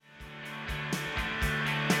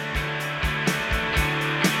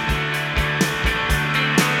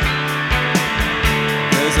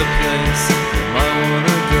place I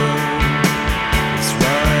wanna go. It's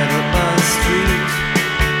right up my street.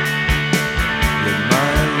 You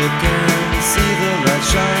might look and see the light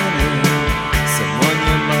shining. Someone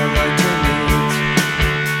you might like to meet.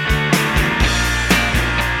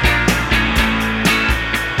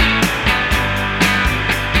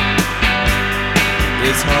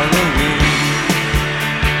 It's Halloween.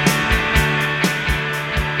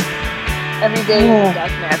 Every day is a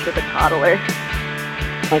death match with a toddler.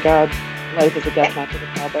 Oh my god, life is a death match with a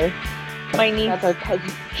toddler. My niece has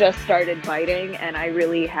just started fighting, and I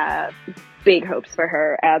really have big hopes for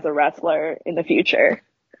her as a wrestler in the future.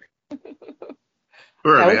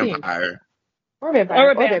 Or a vampire. Or a vampire.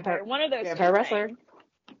 Or a vampire. One of those. Vampire wrestler.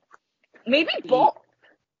 Maybe both.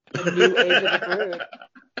 The new age of the brood.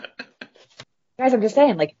 Guys, I'm just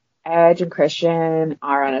saying, like, Edge and Christian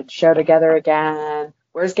are on a show together again.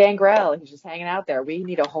 Where's Gangrel? He's just hanging out there. We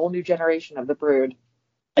need a whole new generation of the brood.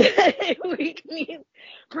 We need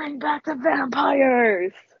bring back the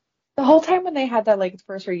vampires. The whole time when they had that like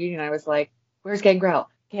first reunion, I was like, "Where's Gangrel?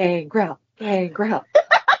 Gangrel, Gangrel."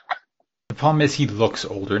 The problem is he looks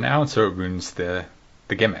older now, and so it ruins the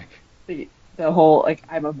gimmick. The whole like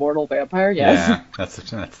I'm a mortal vampire. Yes. Yeah, that's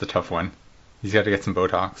the tough one. He's got to get some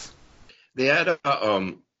Botox. They had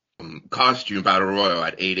a costume battle royal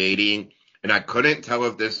at 880, and I couldn't tell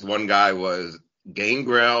if this one guy was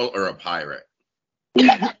Gangrel or a pirate.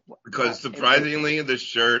 Because surprisingly, the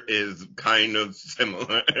shirt is kind of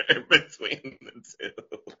similar between the two.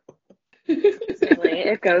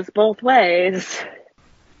 It goes both ways.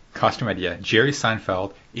 Costume idea: Jerry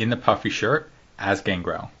Seinfeld in the puffy shirt as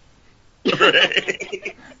Gangrel.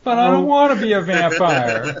 Right. But I don't want to be a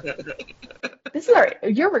vampire. This is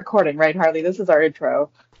you're recording, right, Harley? This is our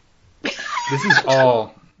intro. This is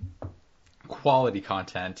all quality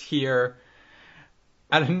content here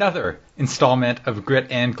at another installment of Grit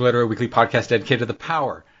and Glitter, a weekly podcast dedicated to the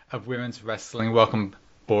power of women's wrestling. Welcome,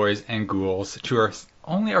 boys and ghouls, to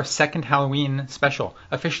only our second Halloween special,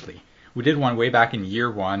 officially. We did one way back in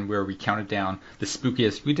year one where we counted down the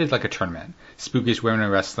spookiest. We did like a tournament. Spookiest women in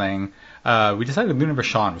wrestling. We decided Luna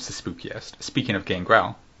Vachon was the spookiest. Speaking of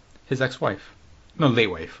Gangrel, his ex-wife. No,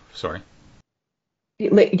 late wife. Sorry.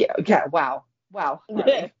 Yeah, wow.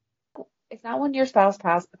 Harley. It's not when your spouse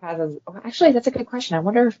passes. Actually, that's a good question.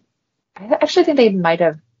 I actually think they might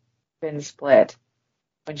have been split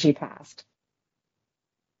when she passed.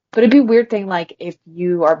 But it'd be a weird thing, like, if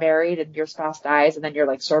you are married and your spouse dies and then you're,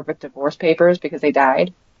 like, served with divorce papers because they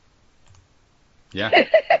died. Yeah.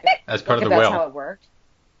 As part of the will. That's how it worked.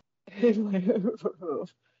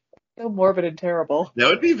 So morbid and terrible. That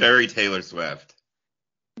would be very Taylor Swift.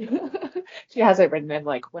 She has it written in,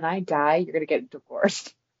 like, when I die, you're going to get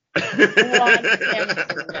divorced. No.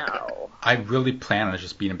 I really plan on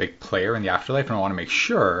just being a big player in the afterlife, and I want to make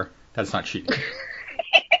sure that it's not cheating.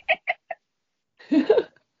 I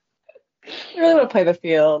really want to play the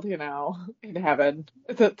field, in heaven.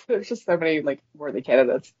 There's just so many, like, worthy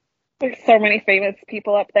candidates. There's so many famous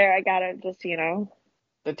people up there. I gotta just, The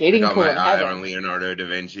dating I got pool my in eye heaven. on Leonardo da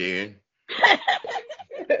Vinci.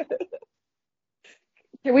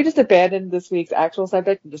 Can we just abandon this week's actual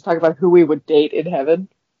subject and just talk about who we would date in heaven?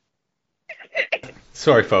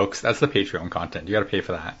 Sorry, folks. That's the Patreon content. You got to pay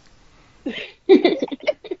for that.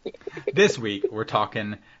 This week, we're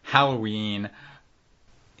talking Halloween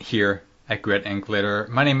here at Grit and Glitter.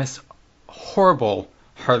 My name is horrible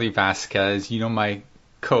Harley Vasquez. You know my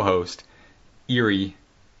co-host, Eerie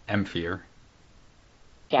Emphier.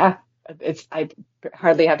 Yeah, I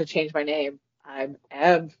hardly have to change my name. I'm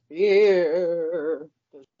Emphier.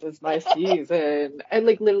 This is my season. I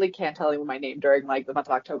literally can't tell anyone my name during the month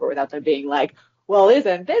of October without them being like, well,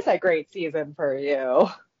 isn't this a great season for you?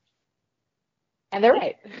 And they're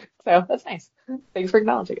right. So that's nice. Thanks for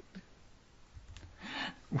acknowledging it.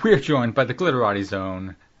 We're joined by the Glitterati's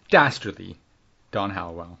own dastardly Dawn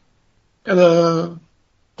Hallowell. Hello.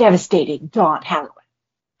 Devastating Dawn Hallowell.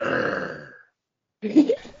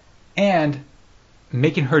 And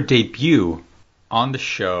making her debut on the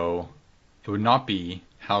show, it would not be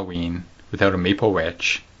Halloween without a Maple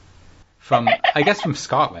Witch from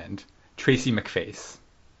Scotland, Tracy McFace.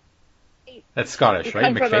 That's Scottish,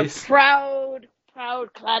 right? McFace? From a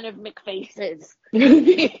proud clan of McFaces.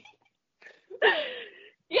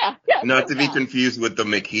 Yeah. Not to be confused with the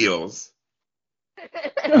McHeels.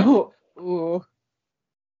 Oh, ooh.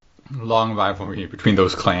 Long rivalry between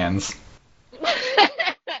those clans.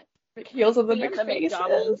 McHeels of the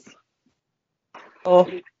McFaces. Oh,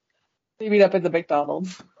 they meet up at the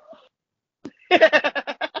McDonald's.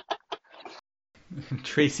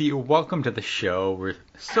 Tracy, welcome to the show. We're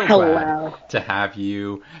so Hello. glad to have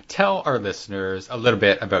you. Tell our listeners a little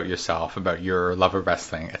bit about yourself, about your love of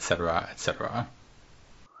wrestling, etc., etc.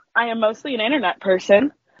 I am mostly an internet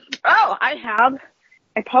person. Oh, I have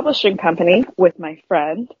a publishing company with my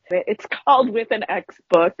friend. It's called With an X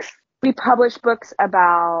Books. We publish books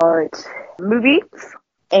about movies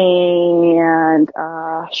and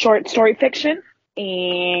short story fiction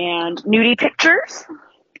and nudie pictures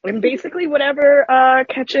and basically whatever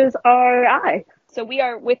catches our eye. So we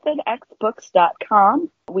are withanxbooks.com.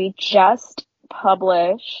 We just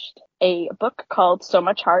published a book called So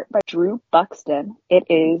Much Heart by Drew Buxton. It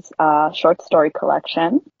is a short story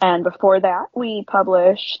collection. And before that, we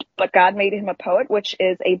published But God Made Him a Poet, which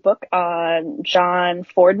is a book on John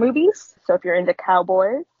Ford movies. So if you're into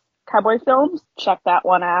cowboy films, check that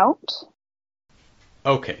one out.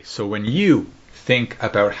 Okay, so when you think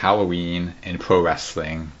about Halloween and pro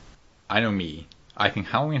wrestling, I know me. I think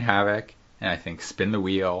Halloween Havoc, and I think Spin the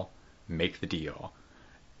Wheel, Make the Deal.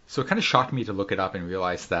 So it kind of shocked me to look it up and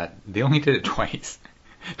realize that they only did it twice.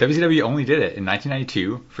 WCW only did it in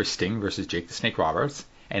 1992 for Sting versus Jake the Snake Roberts,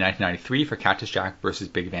 and 1993 for Cactus Jack versus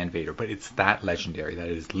Big Van Vader. But it's that legendary that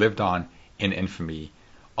it has lived on in infamy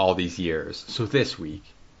all these years. So this week,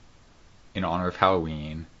 in honor of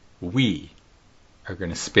Halloween, we are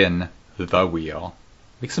going to spin the wheel,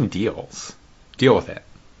 make some deals. Deal with it.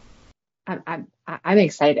 I'm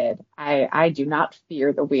excited. I do not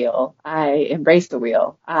fear the wheel. I embrace the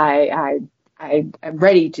wheel. I am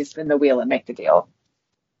ready to spin the wheel and make the deal.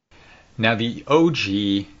 Now, the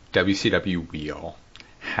OG WCW wheel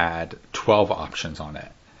had 12 options on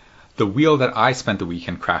it. The wheel that I spent the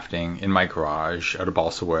weekend crafting in my garage out of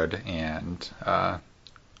balsa wood and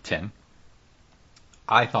tin,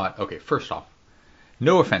 I thought, okay, first off,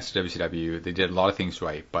 no offense to WCW, they did a lot of things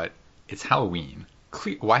right, but it's Halloween.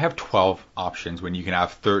 Why have 12 options when you can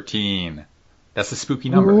have 13? That's a spooky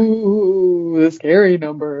number. Ooh, the scary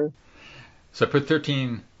number. So I put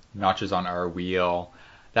 13 notches on our wheel.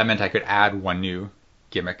 That meant I could add one new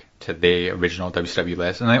gimmick to the original WCW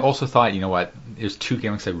list. And I also thought, you know what, there's two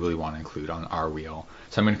gimmicks I really want to include on our wheel.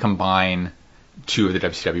 So I'm going to combine two of the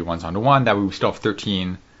WCW ones onto one. That way we still have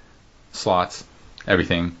 13 slots.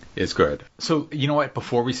 Everything is good. So, you know what?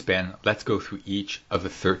 Before we spin, let's go through each of the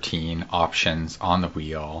 13 options on the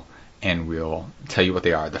wheel, and we'll tell you what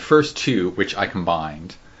they are. The first two, which I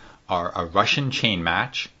combined, are a Russian chain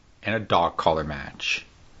match and a dog collar match.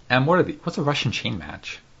 And what's a Russian chain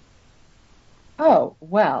match? Oh,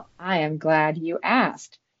 well, I am glad you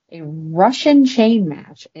asked. A Russian chain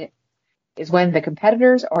match is when the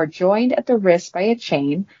competitors are joined at the wrist by a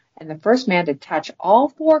chain, and the first man to touch all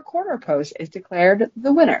four corner posts is declared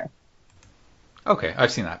the winner. Okay,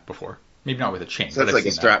 I've seen that before. Maybe not with a chain. So it's like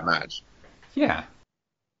a strap match. Yeah.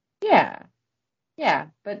 Yeah,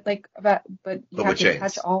 but you have to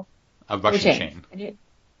touch all a Russian chain.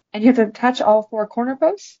 And you have to touch all four corner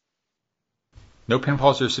posts. No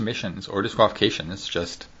pinfalls or submissions or disqualifications.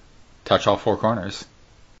 Just touch all four corners.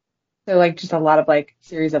 So just a lot of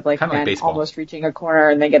series of kind of men like almost reaching a corner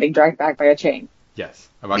and then getting dragged back by a chain. Yes,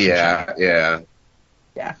 a Russian chain. Yeah.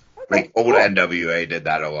 Okay, Like old NWA did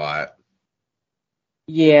that a lot.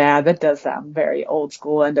 Yeah, that does sound very old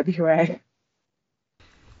school NWA.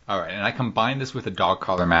 All right, and I combined this with a dog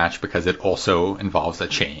collar match because it also involves a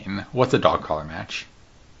chain. What's a dog collar match?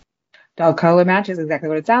 Dog collar match is exactly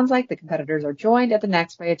what it sounds like. The competitors are joined at the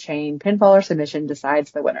necks by a chain. Pinfall or submission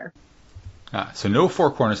decides the winner. So no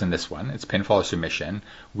four corners in this one. It's pinfall or submission.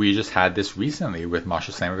 We just had this recently with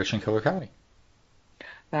Masha Slamovich and Killer Kelly.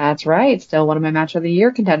 That's right. Still one of my match of the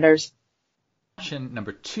year contenders. Option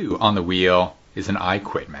number 2 on the wheel is an I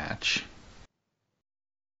Quit match.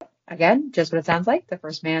 Again, just what it sounds like. The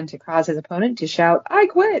first man to cause his opponent to shout, "I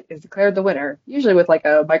quit," is declared the winner. Usually with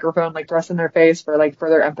a microphone thrust in their face for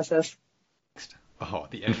further emphasis. Oh,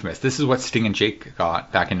 the infamous. This is what Sting and Jake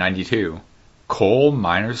got back in '92. Coal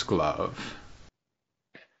Miner's Glove.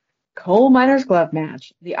 Coal Miner's Glove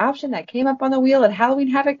match. The option that came up on the wheel at Halloween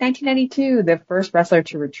Havoc 1992. The first wrestler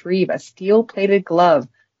to retrieve a steel-plated glove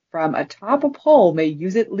from atop a pole may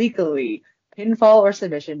use it legally. Pinfall or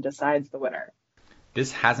submission decides the winner.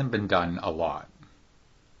 This hasn't been done a lot.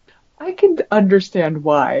 I can understand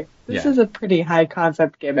why. This is a pretty high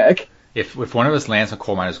concept gimmick. If one of us lands a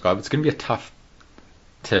Coal Miner's Glove, it's going to be tough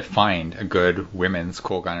to find a good women's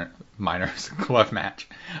Coal Miner's Glove match,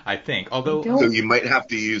 I think. Although, so you might have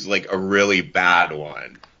to use a really bad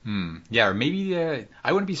one. Yeah, or maybe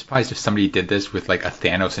I wouldn't be surprised if somebody did this with a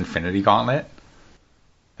Thanos Infinity Gauntlet,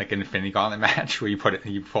 like an Infinity Gauntlet match where you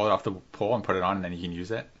pull it off the pole and put it on, and then you can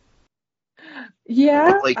use it.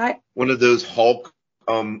 Yeah, one of those Hulk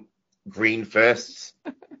green fists.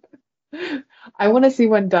 I want to see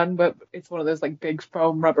one done, but it's one of those like big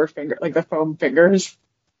foam rubber finger, like the foam fingers.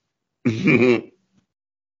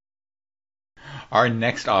 Our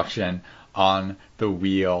next option on the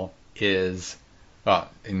wheel is, on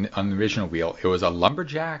the original wheel, it was a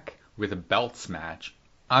lumberjack with a belts match.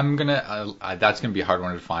 That's gonna be a hard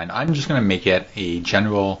one to find. I'm just gonna make it a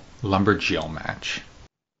general lumberjill match.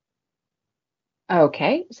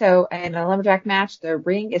 Okay, so in a lumberjack match, the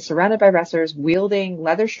ring is surrounded by wrestlers wielding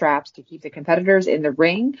leather straps to keep the competitors in the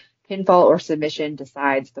ring. Pinfall or submission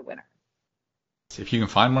decides the winner. So if you can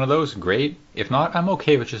find one of those, great. If not, I'm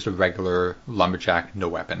okay with just a regular lumberjack, no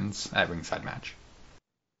weapons at ringside match.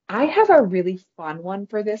 I have a really fun one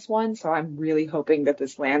for this one, so I'm really hoping that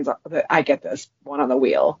that I get this one on the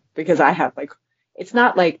wheel, because I have it's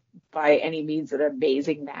not like by any means an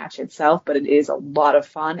amazing match itself, but it is a lot of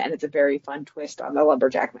fun, and it's a very fun twist on the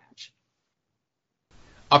lumberjack match.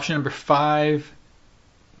 Option number 5,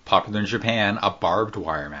 popular in Japan, a barbed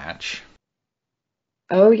wire match.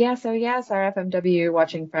 Oh yes, our FMW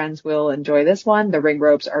watching friends will enjoy this one. The ring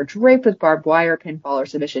ropes are draped with barbed wire. Pinfall or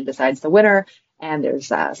submission decides the winner, and there's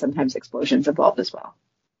sometimes explosions involved as well.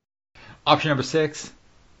 Option number 6,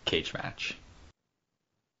 cage match.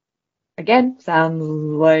 Again, sounds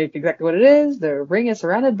like exactly what it is. The ring is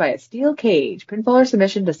surrounded by a steel cage. Pinfall or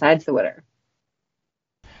submission decides the winner.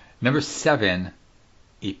 Number 7,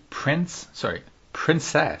 a Princess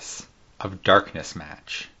of Darkness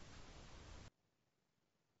match.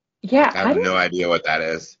 Yeah, I have no idea what that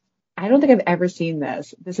is. I don't think I've ever seen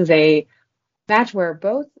this. This is a match where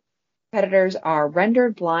both competitors are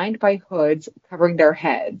rendered blind by hoods covering their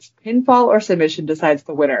heads. Pinfall or submission decides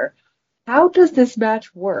the winner. How does this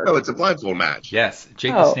match work? Oh, it's a blindfold match. Yes,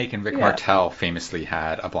 Jake the Snake and Rick Martel famously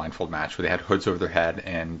had a blindfold match where they had hoods over their head,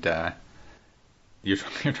 and you're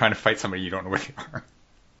trying to fight somebody you don't know where they are.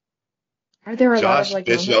 Are there a Josh lot of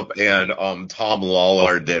Bishop and Tom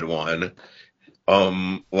Lawler did one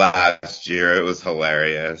last year. It was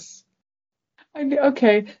hilarious.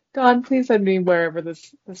 Okay, Don, please send me wherever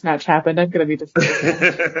this match happened. I'm gonna need to see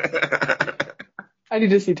it. I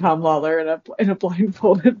need to see Tom Lawler in a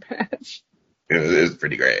blindfolded match. It was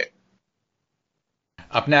pretty great.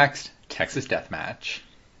 Up next, Texas Death Match.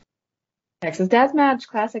 Texas Death Match,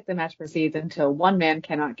 classic. The match proceeds until one man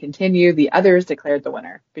cannot continue. The other is declared the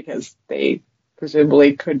winner because they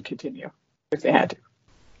presumably could continue if they had to.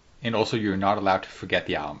 And also, you're not allowed to forget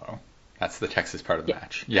the Alamo. That's the Texas part of the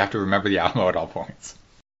match. You have to remember the Alamo at all points.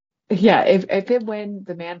 Yeah, when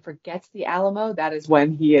the man forgets the Alamo, that is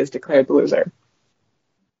when he is declared the loser.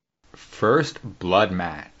 First blood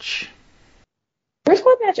match. First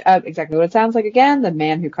blood match, exactly what it sounds like again. The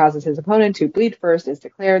man who causes his opponent to bleed first is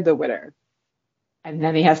declared the winner. And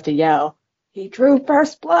then he has to yell, "He drew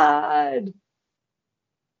first blood!"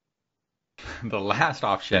 The last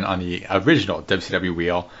option on the original WCW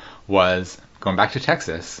wheel was, going back to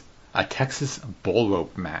Texas, a Texas bull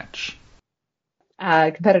rope match.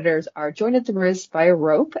 Competitors are joined at the wrist by a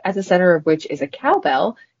rope, at the center of which is a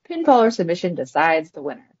cowbell. Pinfall or submission decides the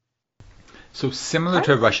winner. So similar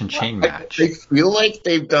to a Russian chain match. I feel like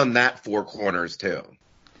they've done that 4 corners too.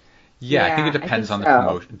 Yeah, I think it depends on the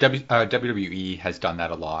promotion. WWE has done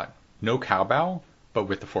that a lot. No cowbell, but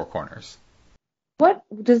with the 4 corners. What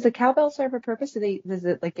does the cowbell serve a purpose? Does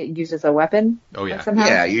it get used as a weapon? Oh yeah, somehow?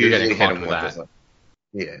 Yeah, you You're getting usually hit clocked them with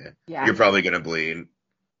with that. Yeah. You're probably gonna bleed.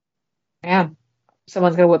 Yeah.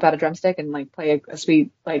 Someone's gonna whip out a drumstick and play a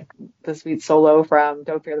sweet the sweet solo from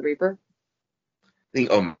Don't Fear the Reaper. I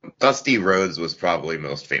think Dusty Rhodes was probably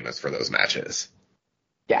most famous for those matches.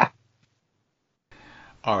 Yeah.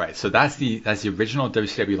 All right, so that's the original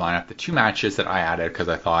WCW lineup. The 2 matches that I added because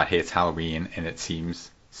I thought, hey, it's Halloween and it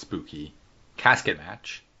seems spooky. Casket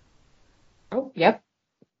match. Oh, yep.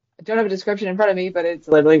 I don't have a description in front of me, but it's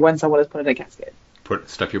literally when someone is put in a casket.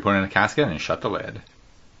 Stuff you put in a casket and shut the lid.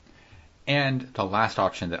 And the last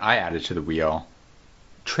option that I added to the wheel,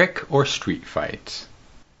 trick or street fight.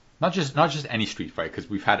 Not just any street fight, because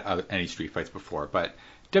we've had any street fights before, but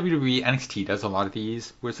WWE NXT does a lot of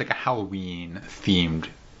these where it's like a Halloween themed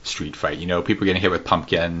street fight. You know, people getting hit with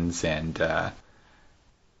pumpkins and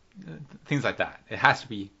things like that. It has to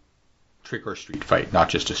be trick or street fight, not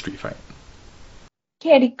just a street fight.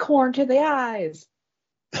 Candy corn to the eyes.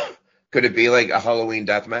 Could it be like a Halloween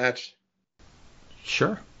death match?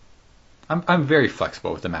 Sure. I'm very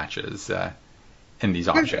flexible with the matches in these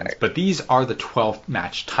options. Okay. But these are the 12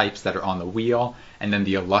 match types that are on the wheel, and then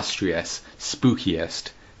the illustrious,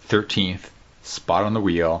 spookiest 13th spot on the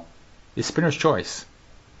wheel is Spinner's Choice,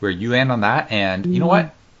 where you land on that, and you know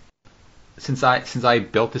what? Since I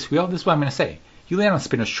built this wheel, this is what I'm going to say. You land on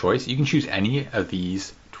Spinner's Choice, you can choose any of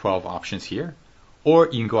these 12 options here, or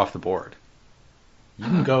you can go off the board. You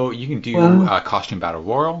can do a costume battle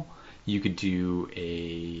royal. You could do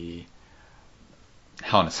a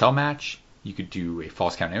Hell in a Cell match. You could do a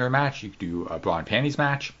false count anywhere match. You could do a bra and panties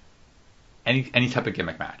match. Any type of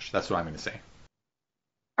gimmick match. That's what I'm going to say.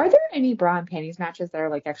 Are there any bra and panties matches that are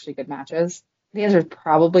like actually good matches? The answer is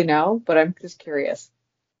probably no, but I'm just curious.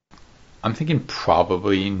 I'm thinking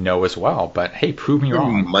probably no as well, but hey, prove me There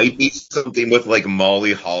wrong. might be something with like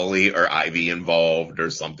Molly Holly or Ivy involved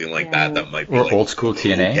or something like that Yeah. might be Or like old school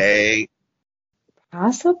TNA. okay.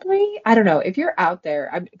 Possibly. I don't know. If you're out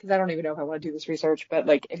there, because I don't even know if I want to do this research, but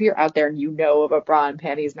like if you're out there and you know of a bra and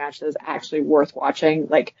panties match that is actually worth watching,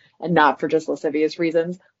 like, and not for just lascivious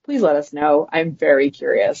reasons, please let us know. I'm very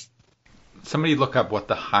curious. Somebody look up what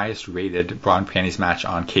the highest rated bra and panties match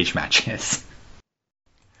on Cage Match is.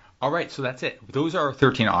 All right, so that's it. Those are our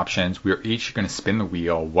 13 options. We're each going to spin the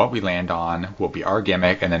wheel. What we land on will be our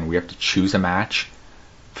gimmick, and then we have to choose a match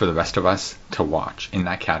for the rest of us to watch in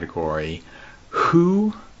that category.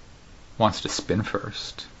 Who wants to spin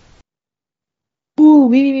first? Ooh,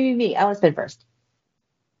 me. I want to spin first.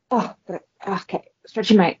 Oh, okay.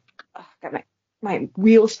 Stretching got my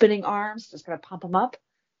wheel spinning arms. Just gonna pump them up.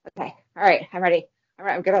 Okay. All right. I'm ready. All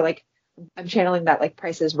right. I'm channeling that like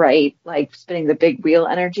Price is Right, like spinning the big wheel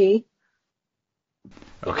energy.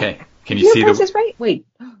 Okay. Can Do you see have Price the... is Right? Wait.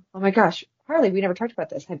 Oh my gosh. Harley, we never talked about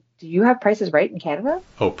this. Do you have Price is Right in Canada?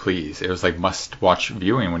 Oh, please. It was like must-watch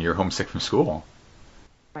viewing when you're homesick from school. Oh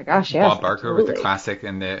my gosh, yes. Bob Barker with the absolutely. classic,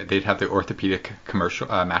 and they'd have the orthopedic commercial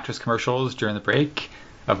mattress commercials during the break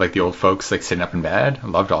of like the old folks like sitting up in bed. I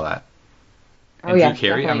loved all that. And Oh yeah, Drew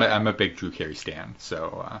Carey, definitely. I'm a big Drew Carey stan,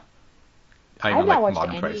 so I I even have not like watched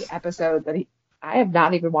Modern any Price. episode that I have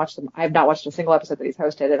not even watched them. I have not watched a single episode that he's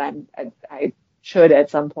hosted, and I should at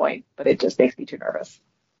some point, but it just makes me too nervous.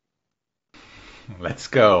 Let's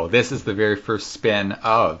go. This is the very first spin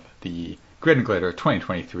of the Grid and Glitter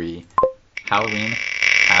 2023 Halloween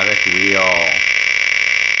Havoc Wheel.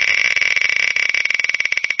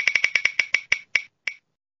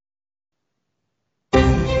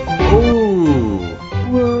 Ooh,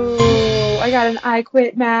 Whoa! I got an I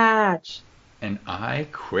Quit match. an I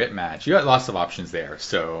Quit match. You got lots of options there,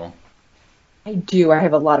 so I do. I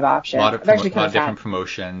have a lot of a options. lot of, I'm actually lot kind of of sad. different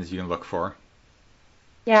promotions you can look for.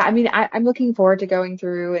 Yeah, I mean, I'm looking forward to going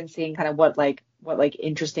through and seeing kind of what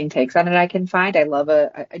interesting takes on it I can find. I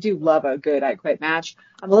do love a good I Quit match.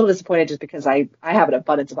 I'm a little disappointed just because I have an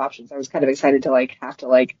abundance of options. I was kind of excited to like have to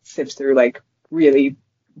like sift through like really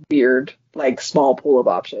weird like small pool of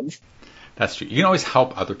options. That's true. You can always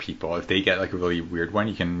help other people if they get like a really weird one.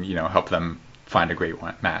 You can help them find a great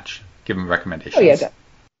one match. Give them recommendations. Oh yeah,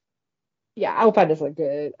 yeah. I'll find us a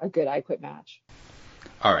good I Quit match.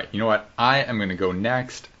 All right, you know what? I am going to go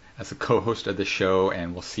next as a co-host of the show,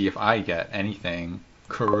 and we'll see if I get anything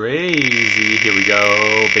crazy. Here we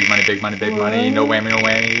go. Big money, big money, big money. No whammy, no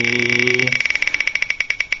whammy.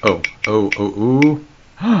 Ooh. Ooh.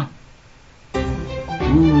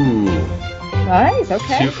 Nice.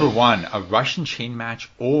 Okay. 2 for 1. A Russian chain match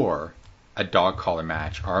or a dog collar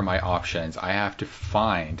match are my options. I have to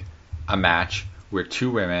find a match where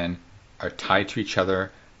two women are tied to each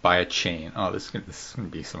other by a chain. Oh, this is gonna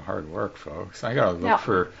be some hard work, folks. I gotta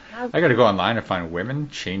go online and find women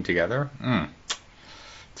chained together.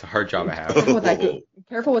 It's a hard job I have.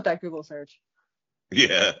 Careful with that Google search.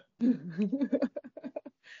 Yeah.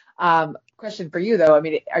 Question for you though. I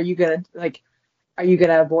mean, are you gonna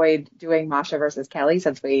avoid doing Masha versus Kelly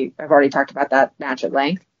since we have already talked about that match at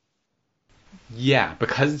length? Yeah,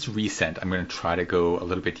 because it's recent, I'm going to try to go a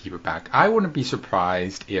little bit deeper back. I wouldn't be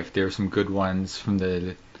surprised if there's some good ones from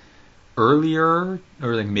the earlier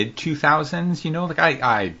or like mid 2000s. Like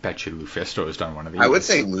I bet you Lufisto has done one of these. I would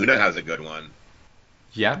say Luna has a good one.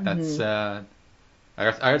 Yeah, that's I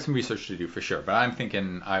got some research to do for sure, but I'm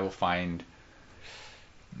thinking I will find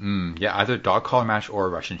either dog collar match or a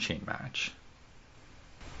Russian chain match.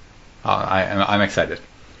 I'm excited.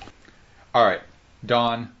 All right,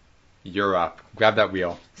 Dawn, you're up. Grab that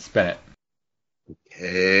wheel, spin it.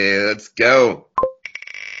 Okay, let's go.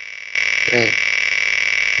 Okay.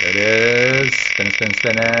 There it is.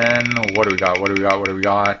 Spinning. What do we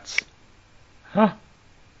got? Huh.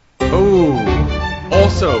 Oh,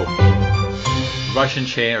 also Russian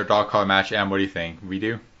chain or dog collar match. Em, what do you think? We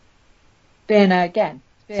do? Spin again.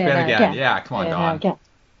 Spin again. Yeah, come on, Dawn. Again.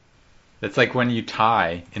 That's like when you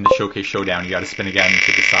tie in the Showcase Showdown. You got to spin again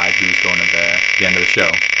to decide who's going to the end of the show.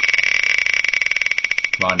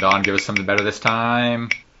 Come on, Dawn, give us something better this time.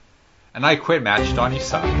 And I quit match. Dawn, you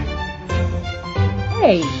suck.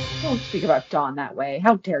 Hey, don't speak about Dawn that way.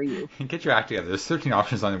 How dare you? Get your act together. There's 13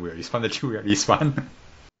 options on the wheel. You spun the 2 we already spun.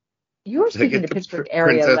 You are speaking to the Pittsburgh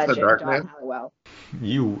area Princess of legend, Darkness. Don Halliwell.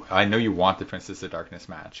 I know you want the Princess of Darkness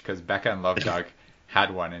match because Becca and Love Doug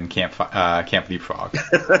had one in Camp Leapfrog.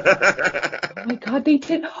 Oh my God, they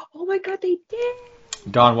did. Oh my God, they did.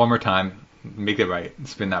 Don, one more time. Make it right.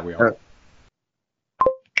 Spin that wheel.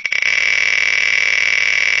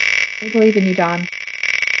 I believe in you, Don.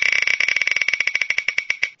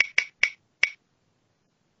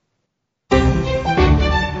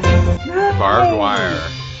 Barbed wire.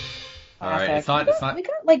 All right. Classic. It's not. We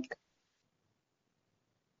got like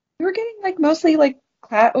we were getting like mostly like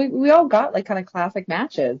we all got like kind of classic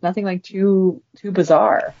matches. Nothing like too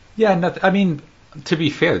bizarre. Yeah. Nothing. I mean, to be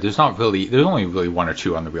fair, there's only really one or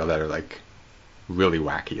two on the wheel that are like really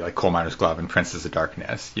wacky, like Coal Miner's Glove and Princess of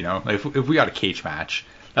Darkness. You know, like if we got a cage match,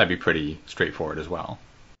 that'd be pretty straightforward as well.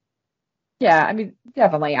 Yeah, I mean,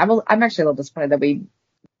 definitely. I'm actually a little disappointed that we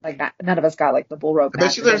like none of us got like the bull rope I bet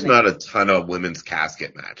match. you there's not a ton of women's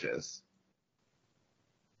casket matches.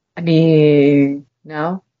 I mean,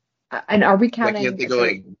 no. And are we I counting? can't think of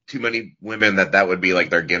like too many women that would be like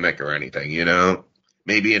their gimmick or anything, you know?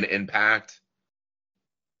 Maybe an Impact.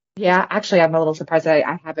 Yeah, actually, I'm a little surprised that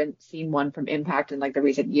I haven't seen one from Impact in like the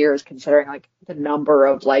recent years, considering like the number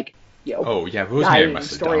of like Oh yeah, Rosemary dying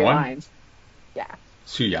must have done one. storylines. Yeah,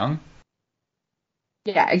 Su Young.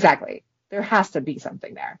 yeah, exactly. There has to be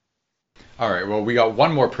something there. All right. Well, we got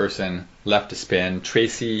one more person left to spin.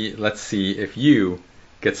 Tracy, let's see if you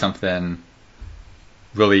get something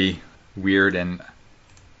really weird and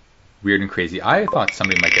crazy. I thought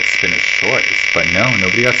somebody might get Spinner's Choice, but no,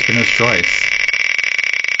 nobody got Spinner's Choice.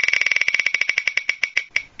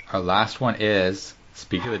 Our last one is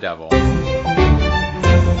Speak of the Devil.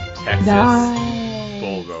 Texas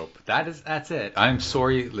Bull Rope. That's it. I'm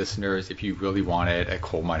sorry, listeners, if you really wanted a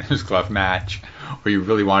Coal Miner's Glove match, or you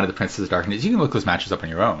really wanted the Princess of Darkness. You can look those matches up on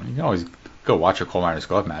your own. You can always go watch a Coal Miner's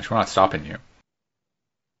Glove match. We're not stopping you.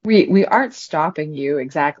 We aren't stopping you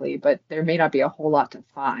exactly, but there may not be a whole lot to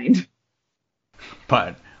find.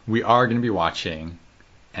 But we are going to be watching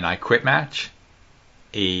an I Quit match,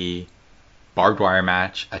 a barbed wire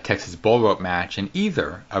match, a Texas bull rope match, and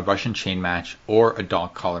either a Russian chain match or a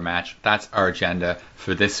dog collar match. That's our agenda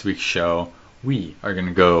for this week's show. We are going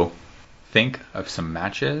to go think of some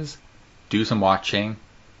matches, do some watching,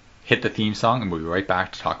 hit the theme song, and we'll be right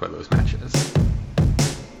back to talk about those matches.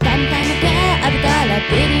 I've got a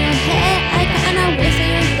beat in your head. I kinda wish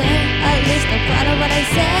I was there. At least I'm proud of what I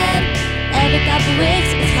said. Every couple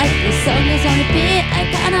weeks, it's like this song is on repeat. I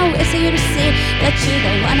kinda wish you to see that you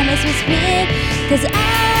don't wanna mess with me. Cause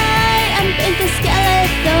I am pink as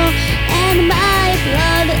skeleton and my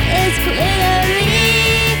blood is glittery.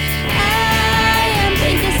 I am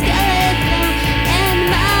pink as skeleton and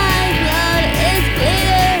my blood is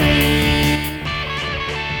glittery.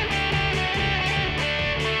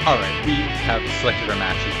 Alright, we have selected our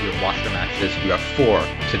matches, we have watched our matches, we have 4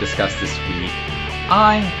 to discuss this week.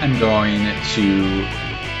 I am going to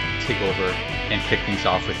take over and kick things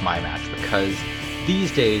off with my match because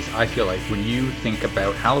these days I feel like when you think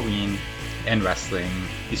about Halloween and wrestling,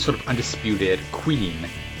 the sort of undisputed queen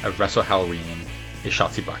of Wrestle Halloween is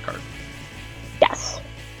Shotzi Blackheart. Yes.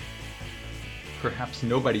 Perhaps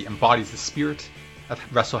nobody embodies the spirit of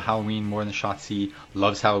Wrestle Halloween more than Shotzi,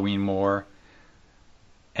 loves Halloween more.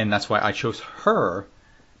 And that's why I chose her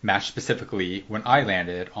match specifically when I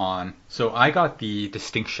landed on. So I got the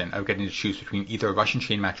distinction of getting to choose between either a Russian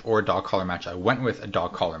chain match or a dog collar match. I went with a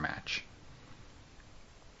dog collar match.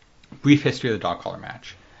 Brief history of the dog collar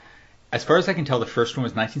match. As far as I can tell, the first one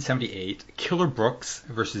was 1978, Killer Brooks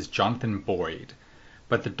versus Jonathan Boyd.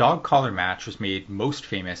 But the dog collar match was made most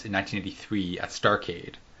famous in 1983 at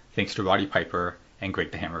Starrcade, thanks to Roddy Piper and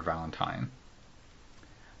Greg the Hammer Valentine.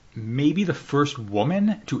 Maybe the first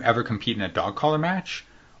woman to ever compete in a dog collar match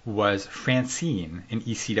was Francine in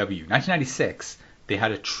ECW. 1996, they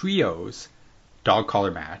had a trios dog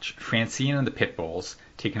collar match, Francine and the Pitbulls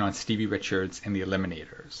taking on Stevie Richards and the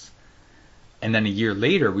Eliminators. And then a year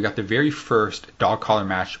later, we got the very first dog collar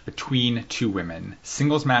match between two women.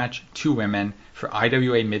 Singles match, 2 women for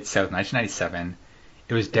IWA Mid-South 1997.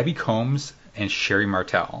 It was Debbie Combs and Sherry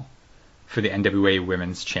Martel for the NWA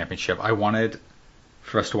Women's Championship. I wanted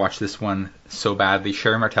for us to watch this one so badly.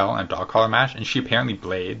 Sherry Martel in a dog collar match, and she apparently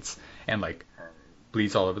blades and like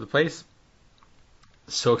bleeds all over the place.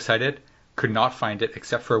 So excited. Could not find it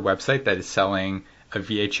except for a website that is selling a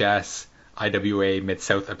VHS IWA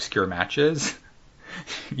Mid-South obscure matches.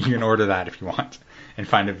 You can order that if you want and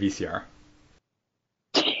find a VCR.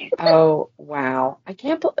 Oh, wow. I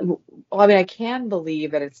can't I can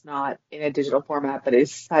believe that it's not in a digital format, but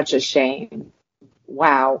it's such a shame.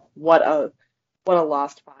 Wow. What a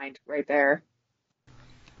lost find right there.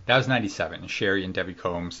 That was 97. Sherry and Debbie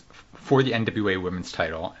Combs for the NWA Women's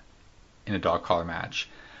title in a dog collar match.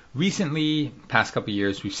 Recently, past couple of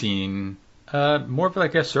years, we've seen more of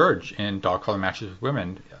like a surge in dog collar matches with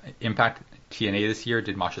women. Impact TNA this year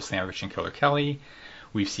did Masha Slamovich and Killer Kelly.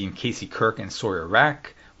 We've seen Casey Kirk and Sawyer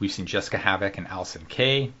Wreck. We've seen Jessica Havoc and Allison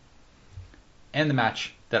Kay. And the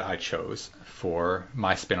match that I chose for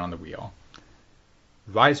my spin on the wheel.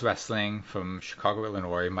 Rise Wrestling from Chicago,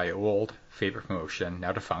 Illinois, my old favorite promotion,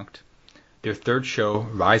 now defunct. Their third show,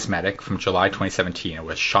 Rise Medic, from July 2017. It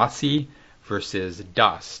was Shotzi versus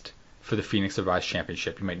Dust for the Phoenix of Rise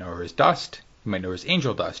Championship. You might know her as Dust. You might know her as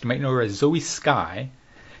Angel Dust. You might know her as Zoe Sky.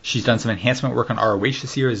 She's done some enhancement work on ROH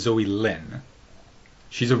this year as Zoe Lynn.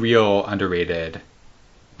 She's a real underrated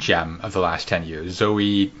gem of the last 10 years.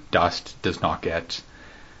 Zoe Dust does not get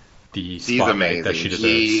the spotlight that she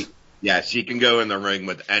deserves. She can go in the ring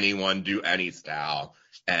with anyone, do any style,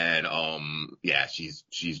 and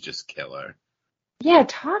she's just killer. Yeah,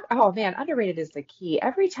 oh man, underrated is the key.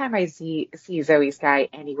 Every time I see Zoe Sky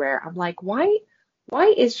anywhere, I'm like, why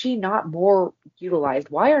is she not more utilized?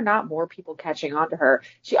 Why are not more people catching on to her?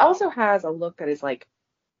 She also has a look that is like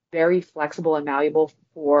very flexible and malleable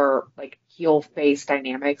for like heel face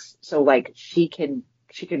dynamics. So like she can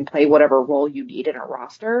play whatever role you need in a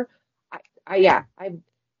roster.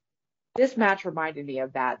 This match reminded me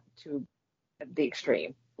of that to the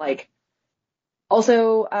extreme. Like,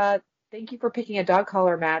 also, thank you for picking a dog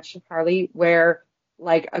collar match, Harley, where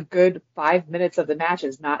like a good 5 minutes of the match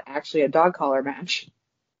is not actually a dog collar match.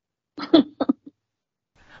 But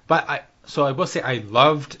I will say I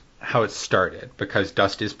loved how it started because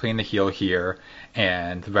Dust is playing the heel here,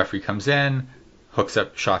 and the referee comes in, hooks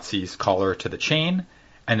up Shotzi's collar to the chain,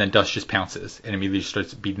 and then Dust just pounces and immediately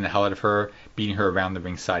starts beating the hell out of her, beating her around the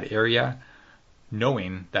ringside area,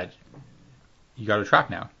 knowing that you got a trap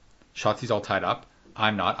now. Shotzi's all tied up.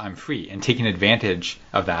 I'm not. I'm free. And taking advantage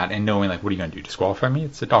of that and knowing, like, what are you going to do? Disqualify me?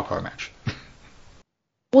 It's a dog collar match.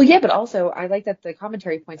 Well, yeah, but also I like that the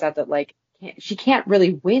commentary points out that, like, she can't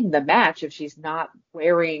really win the match if she's not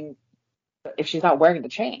wearing the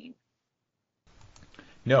chain.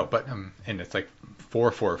 No, but and it's like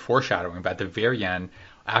foreshadowing. But at the very end,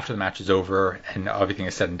 after the match is over and everything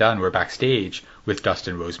is said and done, we're backstage with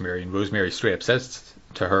Dustin and Rosemary straight up says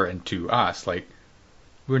to her and to us, like,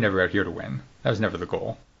 we were never out here to win. That was never the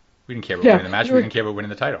goal. We didn't care about winning the match. We didn't care about winning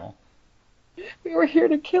the title. We were here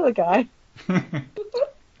to kill a guy.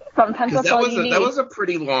 Sometimes that's all you need. That was a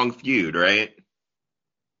pretty long feud, right?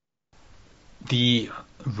 The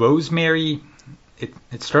Rosemary,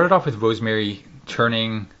 it started off with Rosemary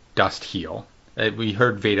turning Dust heel. We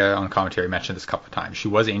heard Veda on commentary mention this a couple of times. She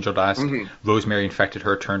was Angel Dust. Mm-hmm. Rosemary infected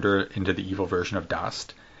her, turned her into the evil version of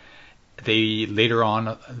Dust. They later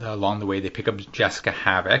on along the way they pick up Jessica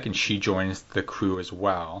Havoc and she joins the crew as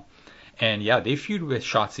well. And yeah, they feud with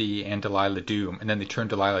Shotzi and Delilah Doom, and then they turn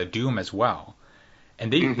Delilah Doom as well.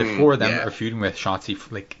 And the four of them are feuding with Shotzi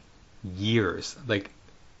for like years, like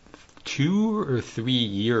 2 or 3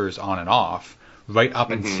 years on and off, right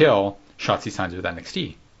up until Shotzi signs with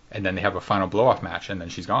NXT. And then they have a final blow-off match, and then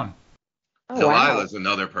she's gone. Oh, Delilah's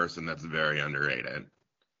another person that's very underrated.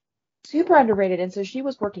 Super underrated, and so she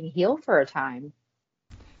was working heel for a time.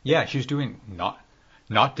 Yeah, she was doing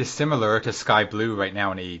not dissimilar to Sky Blue right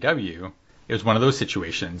now in AEW. It was one of those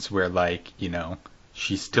situations where, like, you know,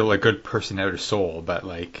 she's still a good person out of her soul, but,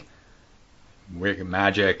 like, wicked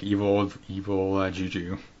magic, evil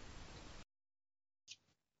juju.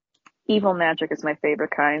 Evil magic is my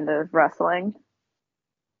favorite kind of wrestling.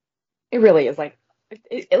 It really is. Like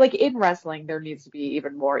in wrestling, there needs to be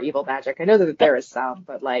even more evil magic. I know that there is some,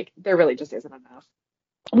 but like there really just isn't enough.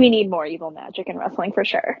 We need more evil magic in wrestling for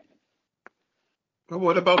sure. But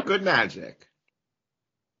what about good magic?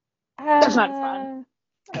 That's not fun.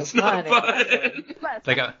 It's not fun.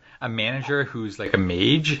 Like a manager who's like a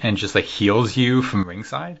mage and just like heals you from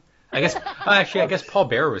ringside. I guess I guess Paul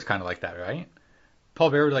Bearer was kind of like that, right? Paul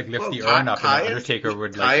Bearer would like lift the urn up, and the Undertaker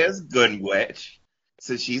would like. Kaya's good witch,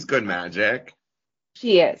 so she's good magic.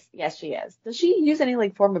 She is. Yes, she is. Does she use any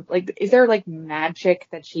like form of like? Is there like magic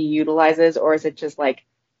that she utilizes, or is it just like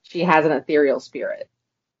she has an ethereal spirit?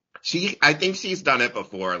 I think she's done it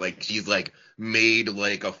before. Like she's like made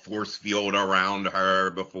like a force field around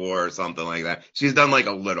her before or something like that. She's done like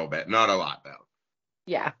a little bit, not a lot though.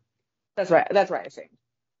 Yeah, that's right. That's right. I think.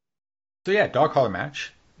 So yeah, dog collar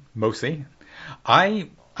match mostly. I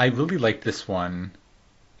really like this one.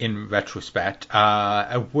 In retrospect,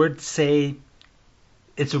 I would say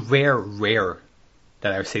it's rare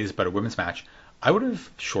that I would say this about a women's match. I would have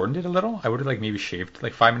shortened it a little. I would have like maybe shaved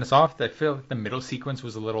like 5 minutes off. I feel like the middle sequence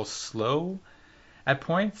was a little slow at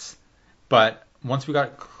points, but once we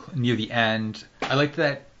got near the end, I liked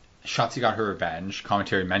that Shotzi got her revenge.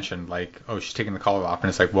 Commentary mentioned, like, oh, she's taking the collar off, and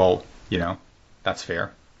it's like, well, that's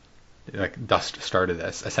fair. Like, Dust started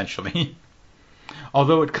this, essentially.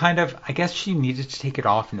 Although it kind of, I guess she needed to take it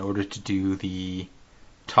off in order to do the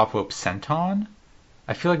top rope senton.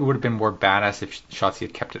 I feel like it would have been more badass if Shotzi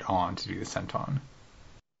had kept it on to do the senton.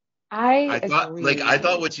 I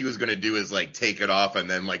thought what she was gonna do is like take it off and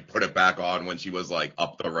then like put it back on when she was like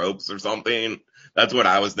up the ropes or something. That's what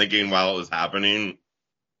I was thinking while it was happening.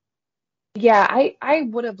 Yeah, I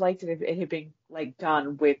would have liked it if it had been like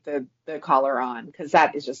done with the collar on, because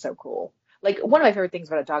that is just so cool. Like, one of my favorite things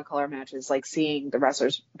about a dog collar match is like seeing the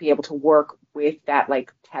wrestlers be able to work with that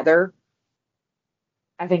like tether.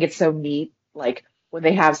 I think it's so neat, like when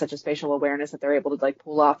they have such a spatial awareness that they're able to like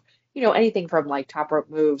pull off, anything from like top rope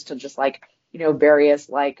moves to just like, various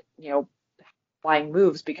like, flying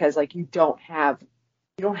moves, because like you don't have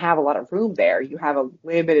a lot of room there. You have a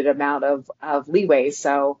limited amount of leeway.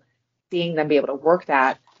 So seeing them be able to work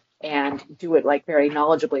that and do it like very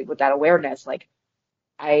knowledgeably with that awareness, like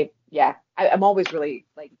I'm always really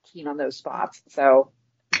like keen on those spots. So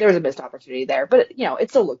there was a missed opportunity there, but it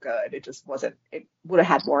still looked good. It just wasn't. It would have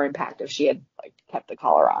had more impact if she had like kept the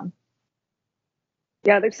collar on.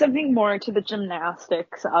 Yeah, there's something more to the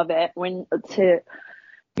gymnastics of it when to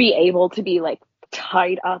be able to be like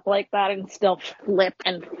tied up like that and still flip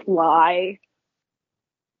and fly.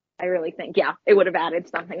 I really think, it would have added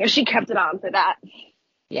something if she kept it on for that.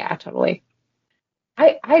 Yeah, totally.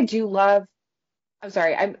 I do love. I'm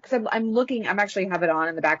sorry. I'm looking. I'm actually have it on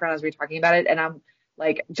in the background as we're talking about it, and I'm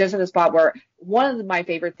like just at a spot where one of my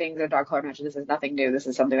favorite things in a dog collar match. And this is nothing new. This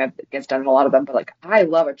is something that gets done in a lot of them. But like, I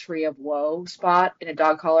love a tree of woe spot in a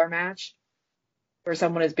dog collar match, where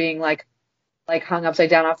someone is being like hung upside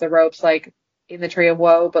down off the ropes, like in the tree of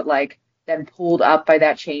woe, but like then pulled up by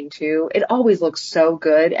that chain too. It always looks so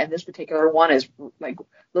good, and this particular one is like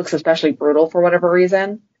looks especially brutal for whatever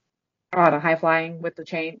reason. Oh, the high flying with the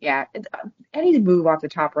chain. Yeah. Any move off the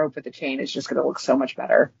top rope with the chain is just going to look so much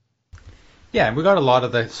better. Yeah, and we got a lot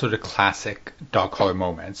of the sort of classic dog collar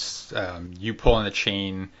moments. You pulling the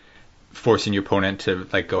chain, forcing your opponent to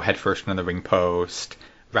like go headfirst on the ring post,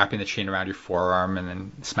 wrapping the chain around your forearm and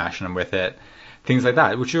then smashing them with it. Things like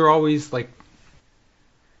that, which are always like,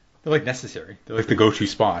 they're like necessary. They're like the go-to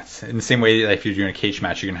spots. In the same way that if you're doing a cage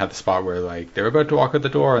match, you're going to have the spot where like they're about to walk out the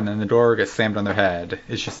door and then the door gets slammed on their head.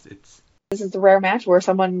 This is the rare match where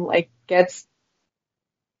someone like gets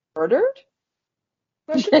murdered?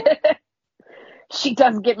 She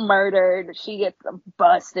does get murdered. She gets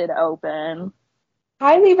busted open.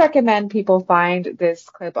 Highly recommend people find this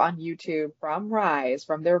clip on YouTube from Rise,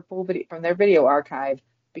 from their video archive,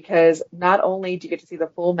 because not only do you get to see the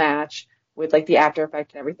full match with like the after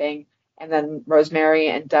effect and everything, and then Rosemary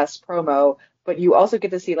and Dust promo, but you also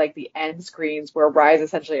get to see like the end screens where Rise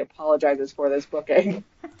essentially apologizes for this booking.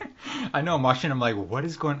 I know, I'm watching, I'm like, what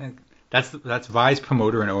is going on? That's Rise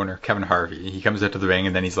promoter and owner Kevin Harvey. He comes out to the ring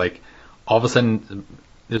and then he's like, all of a sudden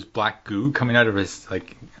there's black goo coming out of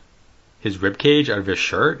his rib cage, out of his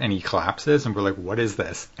shirt, and he collapses, and we're like, what is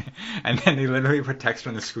this? And then they literally put text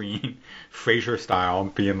on the screen, Frasier style,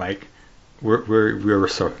 being like, we're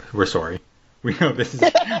sorry. We know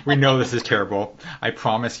this is terrible. I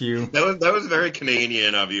promise you. That was very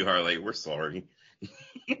Canadian of you, Harley. We're sorry.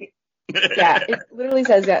 Yeah, it literally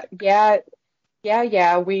says that.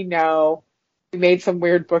 Yeah, we know. We made some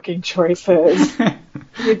weird booking choices.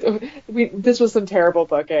 This was some terrible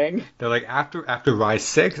booking. They're like, after Rise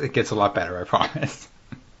 6, it gets a lot better, I promise.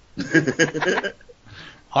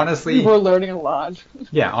 Honestly, we're learning a lot.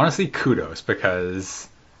 Yeah, honestly, kudos, because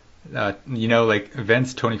like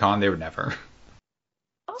Vince, Tony Khan, they would never.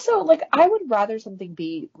 Also, like, I would rather something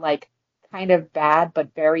be like kind of bad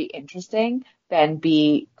but very interesting than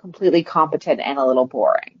be completely competent and a little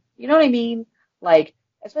boring. You know what I mean? Like,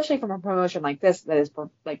 especially from a promotion like this that is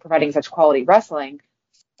like providing such quality wrestling.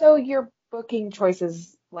 So your booking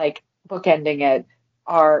choices, like bookending it,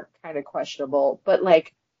 are kind of questionable. But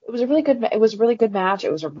like, it was a really good match.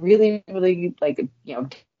 It was a really, really like,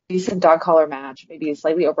 decent dog collar match, maybe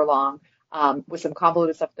slightly overlong, with some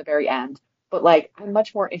convoluted stuff at the very end. But like, I'm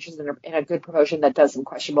much more interested in a good promotion that does some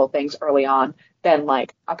questionable things early on than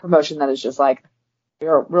like a promotion that is just like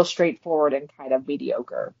real straightforward and kind of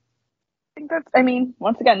mediocre.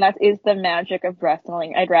 Once again, that is the magic of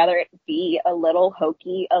wrestling. I'd rather it be a little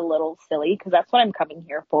hokey, a little silly, because that's what I'm coming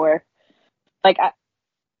here for. Like,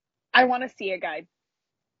 I want to see a guy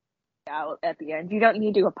out at the end. You don't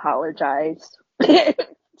need to apologize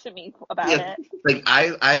to me about it. Like,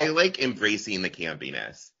 I like embracing the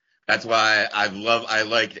campiness. That's why I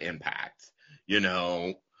liked Impact.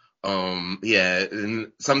 Yeah,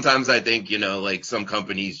 and sometimes I think, like some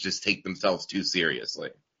companies just take themselves too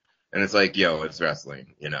seriously. And it's like, yo, it's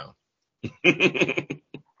wrestling,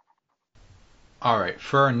 All right,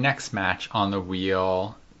 for our next match on the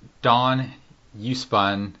wheel, Dawn, you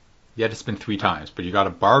spun. You had to spin 3 times, but you got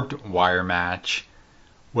a barbed wire match.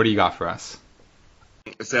 What do you got for us?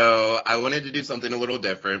 So I wanted to do something a little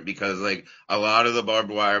different because like a lot of the barbed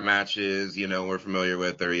wire matches, we're familiar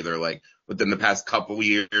with, they're either like within the past couple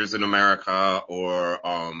years in America or,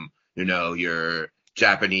 your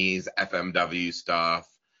Japanese FMW stuff.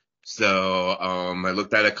 So, I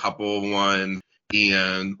looked at a couple ones,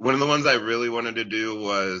 and one of the ones I really wanted to do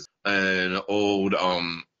was an old,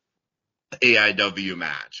 AIW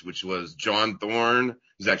match, which was John Thorne,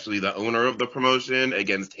 who's actually the owner of the promotion,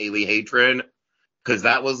 against Haley Hatred. Cause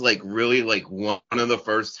that was like really like one of the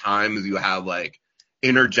first times you have like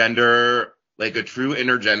intergender, like a true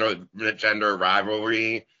intergender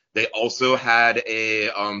rivalry. They also had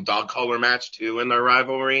a dog collar match too in their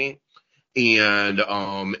rivalry. And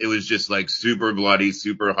it was just like super bloody,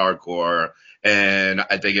 super hardcore. And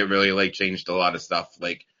I think it really like changed a lot of stuff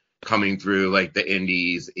like coming through like the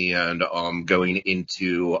indies and going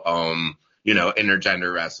into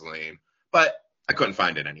intergender wrestling. But I couldn't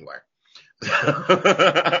find it anywhere.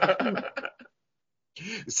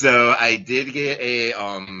 So I did get a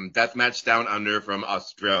death match down under from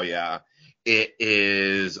Australia. It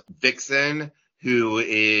is Vixen, who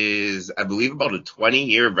is, I believe, about a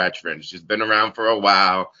 20-year veteran. She's been around for a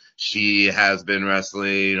while. She has been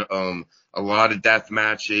wrestling a lot of death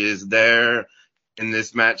matches there. In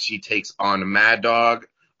this match, she takes on Mad Dog.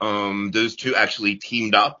 Those two actually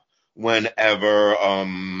teamed up whenever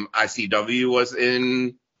ICW was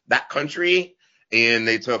in that country, and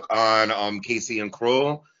they took on Casey and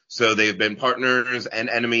Kroll. So they've been partners and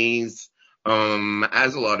enemies,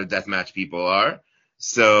 as a lot of deathmatch people are.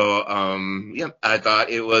 So I thought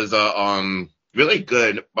it was a really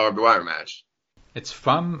good barbed wire match. It's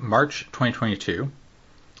from March 2022.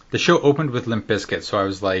 The show opened with Limp Bizkit, so I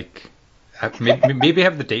was like, maybe I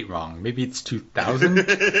have the date wrong. Maybe it's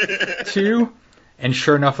 2002. And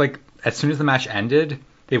sure enough, like as soon as the match ended,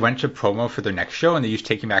 they went to promo for their next show, and they used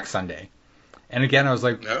Taking Back Sunday. And again, I was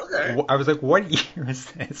like, what year is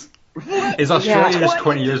this? Is Australia just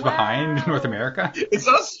 20 years behind North America? It's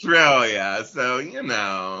Australia, so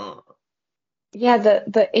Yeah,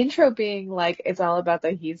 the intro being like it's all about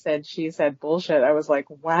the he said, she said bullshit. I was like,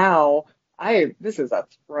 wow, this is a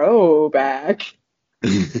throwback.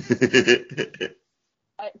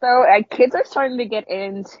 So kids are starting to get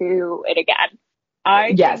into it again.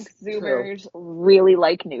 I think Zoomers really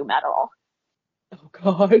like new metal. Oh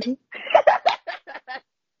God.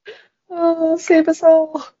 Oh, save us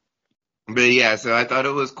all. But yeah, so I thought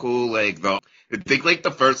it was cool. Like I think like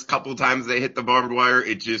the first couple times they hit the barbed wire,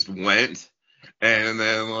 it just went, and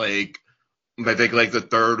then like I think like the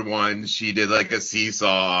third one, she did like a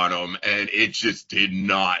seesaw on them, and it just did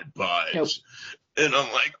not budge. Nope. And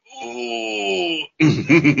I'm like, oh.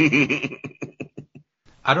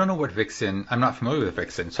 I don't know what Vixen. I'm not familiar with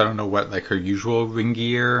Vixen, so I don't know what like her usual ring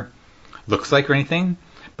gear looks like or anything.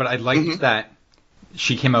 But I liked that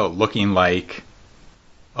she came out looking like,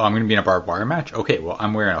 oh, I'm going to be in a barbed wire match. Okay, well,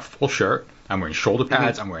 I'm wearing a full shirt. I'm wearing shoulder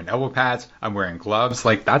pads. I'm wearing elbow pads. I'm wearing gloves.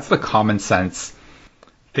 Like, that's the common sense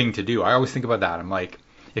thing to do. I always think about that. I'm like,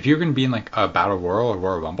 if you're going to be in like a battle royal or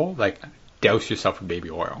Royal Rumble, like, douse yourself with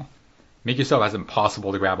baby oil. Make yourself as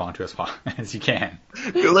impossible to grab onto as you can.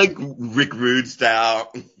 You're like Rick Rude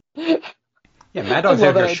style. Yeah, Mad Dog's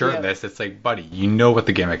out here shirtless. It's like, buddy, you know what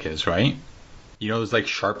the gimmick is, right? You know those like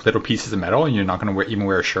sharp little pieces of metal, and you're not going to even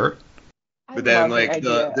wear a shirt. But then, like,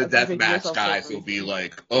 the death match guys will be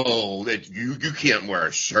like, oh, you can't wear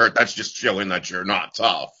a shirt. That's just showing that you're not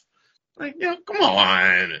tough. Like, yeah, come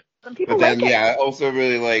on. But then, I also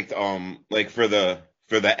really liked, like, for the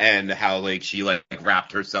end, how, like, she, like,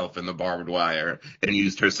 wrapped herself in the barbed wire and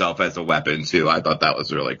used herself as a weapon, too. I thought that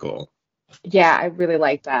was really cool. Yeah, I really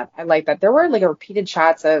liked that. I like that. There were, like, repeated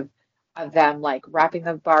shots of them, like, wrapping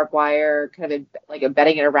the barbed wire, kind of, like,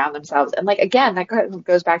 embedding it around themselves. And, like, again, that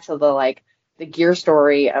goes back to the, like, the gear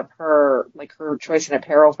story of her, like her choice in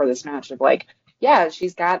apparel for this match of like, yeah,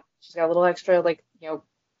 she's got a little extra, like,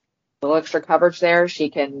 little extra coverage there. She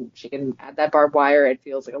can add that barbed wire. It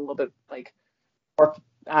feels like a little bit like more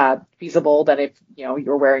feasible than if,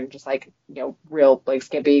 you're wearing just like, real like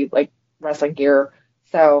skimpy, like wrestling gear.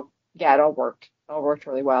 So yeah, it all worked. It all worked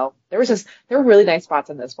really well. There were really nice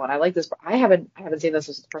spots in this one. I like this. I haven't seen this.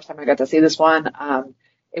 This is the first time I got to see this one.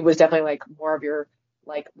 It was definitely like more of your,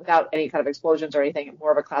 like without any kind of explosions or anything,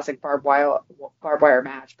 more of a classic barbed wire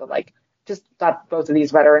match, but like just thought both of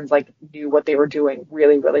these veterans like knew what they were doing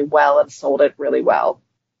really, really well and sold it really well.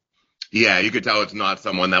 Yeah, you could tell it's not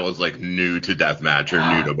someone that was like new to deathmatch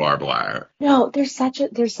or new to barbed wire. No, there's such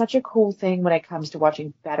a cool thing when it comes to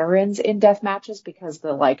watching veterans in death matches because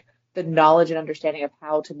the knowledge and understanding of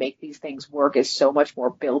how to make these things work is so much more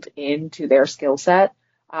built into their skill set.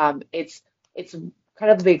 It's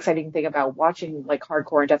kind of the exciting thing about watching like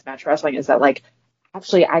hardcore and deathmatch wrestling is that like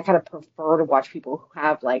actually I kind of prefer to watch people who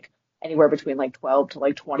have like anywhere between like 12 to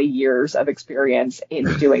like 20 years of experience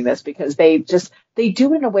in doing this because they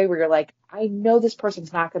do it in a way where you're like, I know this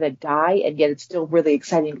person's not going to die, and yet it's still really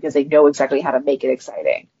exciting because they know exactly how to make it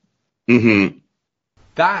exciting. Mm-hmm.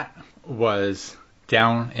 That was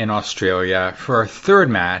down in Australia for our third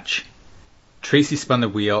match. Tracy spun the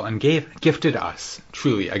wheel and gifted us,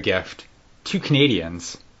 truly a gift, 2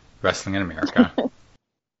 Canadians wrestling in America.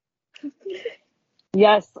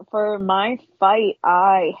 Yes, for my fight,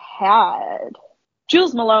 I had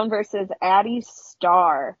Jules Malone versus Addie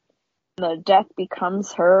Starr. The Death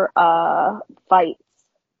Becomes Her fights.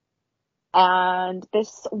 And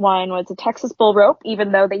this one was a Texas bull rope,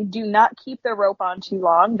 even though they do not keep the rope on too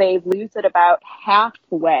long. They lose it about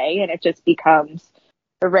halfway, and it just becomes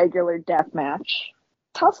a regular death match.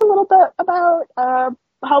 Tell us a little bit about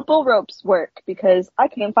how bull ropes work, because I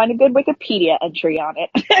couldn't find a good Wikipedia entry on it.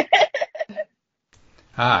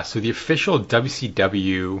 So the official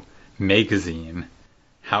WCW magazine,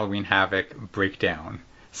 Halloween Havoc Breakdown,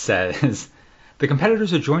 says the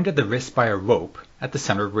competitors are joined at the wrist by a rope, at the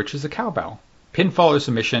center of which is a cowbell. Pinfall or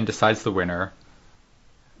submission decides the winner.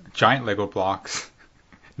 Giant Lego blocks,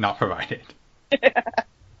 not provided.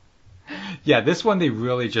 Yeah, this one they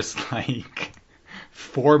really just like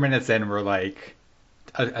 4 minutes in were like,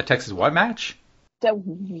 a Texas what match? So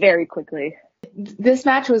very quickly. This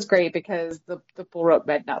match was great because the bull rope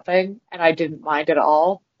meant nothing, and I didn't mind at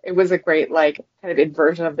all. It was a great like kind of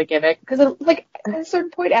inversion of the gimmick because like at a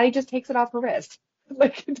certain point, Addie just takes it off her wrist.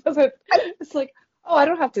 Like it doesn't. It's like, oh, I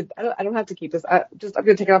don't have to keep this. I'm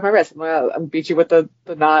gonna take it off my wrist. I'm beat you with the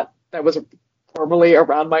knot that was formerly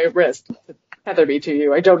around my wrist to tether me to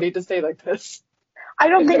you. I don't need to stay like this. I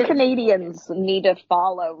don't think Canadians need to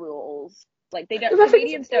follow rules. Like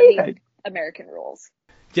Canadians don't need American rules.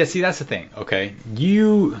 Yeah, see, that's the thing, okay?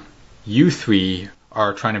 You three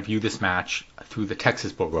are trying to view this match through the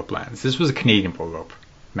Texas bull rope lens. This was a Canadian bull rope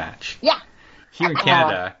match. Yeah. Here in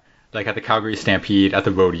Canada, like at the Calgary Stampede, at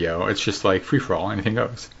the rodeo, it's just like free-for-all, anything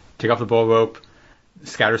goes. Take off the bull rope,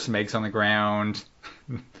 scatter some eggs on the ground.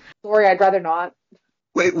 Sorry, I'd rather not.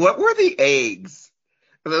 Wait, what were the eggs?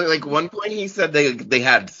 Like one point he said they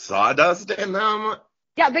had sawdust in them.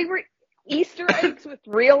 Yeah, they were Easter eggs with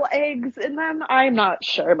real eggs in them. I'm not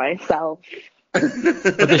sure myself. But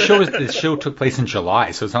the show took place in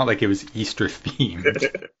July, so it's not like it was Easter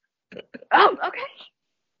themed. Oh, okay.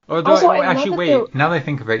 Now that I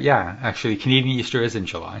think of it, yeah, actually, Canadian Easter is in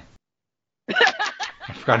July.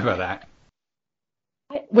 I forgot about that.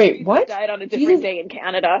 Wait, what? Died on a different day in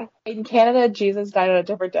Canada. In Canada, Jesus died on a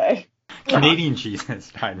different day. Canadian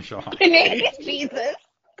Jesus died in July. Canadian Jesus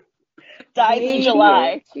died in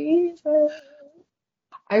July. Jesus.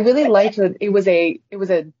 I really liked that it was a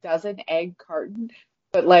dozen egg carton,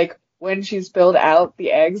 but like when she spilled out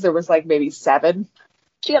the eggs, there was like maybe 7.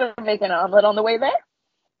 She had to make an omelet on the way there.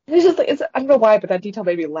 It's just like I don't know why, but that detail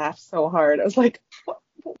made me laugh so hard. I was like,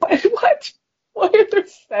 what? Why are there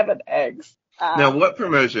 7 eggs? Now, what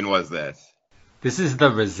promotion was this? This is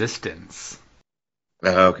the Resistance.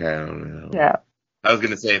 Okay, I don't know. Yeah. I was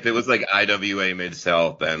gonna say if it was like IWA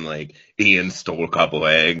Mid-South, then like Ian stole a couple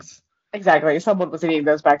eggs. Exactly. Someone was eating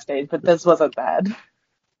those backstage, but this wasn't bad.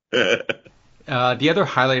 The other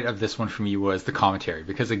highlight of this one for me was the commentary,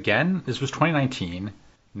 because again, this was 2019,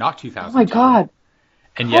 not 2000. Oh my god.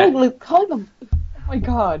 And yet, calling them. Oh my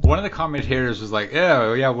god. One of the commentators was like,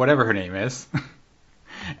 "Oh yeah, whatever her name is,"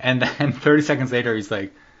 and then 30 seconds later, he's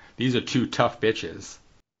like, "These are 2 tough bitches."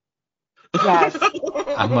 Yes.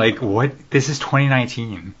 I'm like, what? This is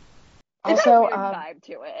 2019. Also, it had a weird vibe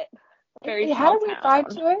to it. Very it had a weird vibe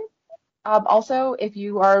to it. Also, if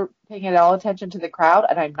you are paying at all attention to the crowd,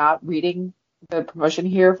 and I'm not reading the promotion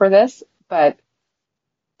here for this, but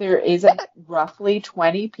there is roughly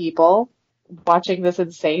 20 people watching this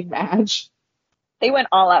insane match. They went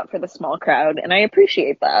all out for the small crowd, and I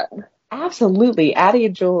appreciate that. Absolutely. Addie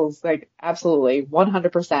and Jules, like, absolutely,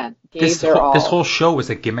 100% gave their all. This whole show was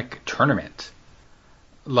a gimmick tournament.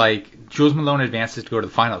 Like, Jules Malone advances to go to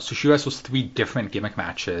the finals, so she wrestles 3 different gimmick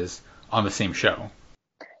matches on the same show.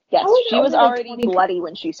 Yes, she was already bloody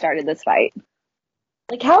when she started this fight.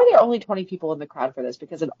 Like, how are there only 20 people in the crowd for this?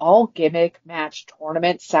 Because an all-gimmick match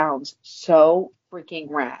tournament sounds so freaking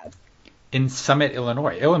rad. in Summit,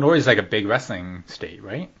 Illinois. Illinois is like a big wrestling state,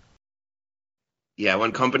 right? Yeah,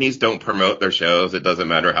 when companies don't promote their shows, it doesn't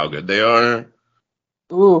matter how good they are.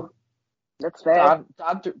 Ooh, That's fair.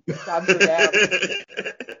 Dog drew down.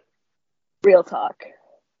 Real talk.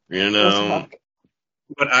 You Real know. talk.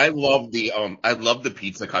 But I love the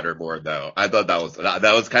pizza cutter board though. I thought that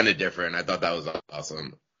was kind of different. I thought that was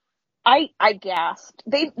awesome. I gasped.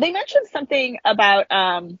 They mentioned something about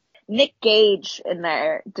Nick Gage in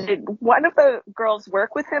there. Did one of the girls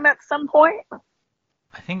work with him at some point?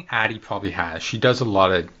 I think Addie probably has. She does a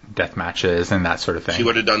lot of death matches and that sort of thing. She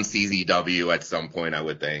would have done CZW at some point, I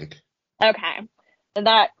would think. Okay. And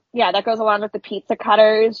that goes along with the pizza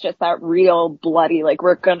cutters, just that real bloody, like,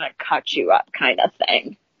 we're gonna cut you up kind of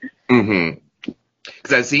thing. Mm-hmm.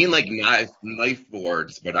 Because I've seen, like, knife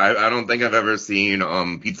boards, but I don't think I've ever seen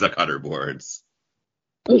pizza cutter boards.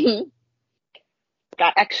 Mm-hmm.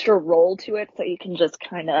 Got extra roll to it so you can just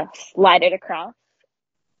kind of slide it across.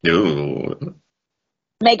 Ooh.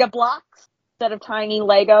 Mega blocks instead of tiny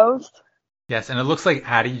Legos. Yes, and it looks like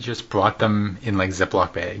Addie just brought them in like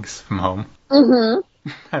Ziploc bags from home. Mm-hmm.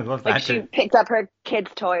 I love that. Like she picked up her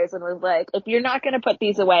kids' toys and was like, if you're not going to put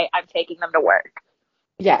these away, I'm taking them to work.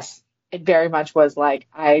 Yes, it very much was like,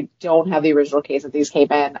 I don't have the original case that these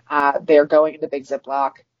came in. They're going into big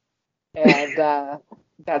Ziploc. And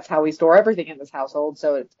that's how we store everything in this household,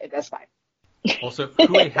 so that's fine. Also,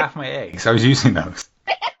 who ate half my eggs? I was using those.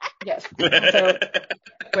 Yes. So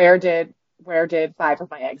where did 5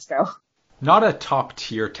 of my eggs go? Not a top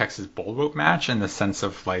tier Texas bull rope match in the sense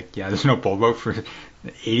of like, yeah, there's no bull rope for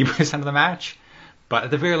 80% of the match. But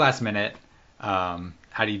at the very last minute,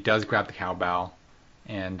 Addie does grab the cowbell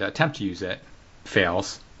and attempt to use it,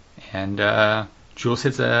 fails, and Jules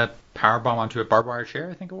hits a powerbomb onto a barbed wire chair,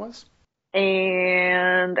 I think it was.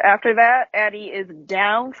 And after that, Addie is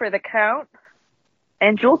down for the count,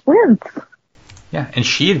 and Jules wins. Yeah, and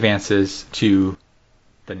she advances to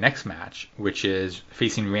the next match, which is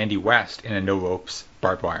facing Randy West in a no ropes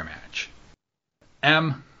barbed wire match.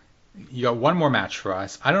 You got one more match for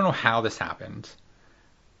us. I don't know how this happened.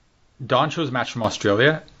 Dawn chose a match from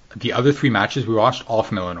Australia. The other 3 matches we watched all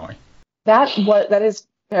from Illinois. That is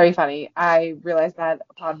very funny. I realized that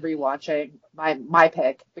upon rewatching my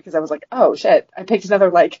pick because I was like, oh shit, I picked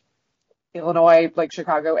another like Illinois, like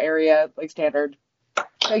Chicago area, like standard.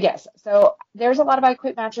 So yes, so there's a lot of I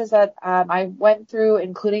Quit matches that I went through,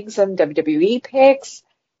 including some WWE picks.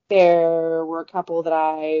 There were a couple that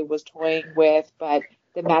I was toying with, but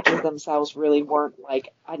the matches themselves really weren't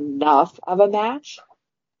like enough of a match.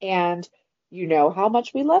 And you know how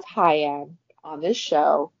much we love High-End on this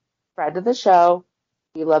show. Friend of the show.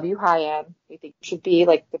 We love you, High-End. We think you should be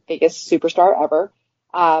like the biggest superstar ever.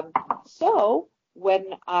 So when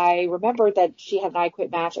I remembered that she had an I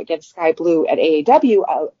Quit match against Sky Blue at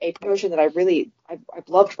AAW, a promotion that I've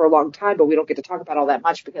loved for a long time, but we don't get to talk about all that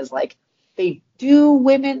much because like they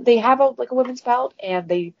have a women's belt and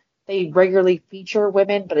they regularly feature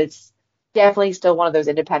women, but it's definitely still one of those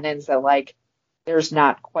independents that like there's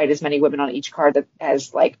not quite as many women on each card that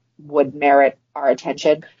as like would merit our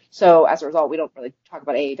attention. So as a result, we don't really talk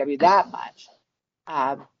about AAW that much.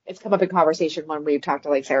 It's come up in conversation when we've talked to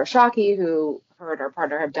like Sarah Shockey, who her and her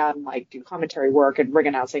partner have done like do commentary work and ring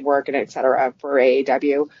announcing work and etc. for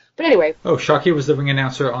AAW. But anyway. Oh, Shockey was the ring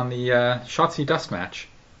announcer on the Shotzi Dust match.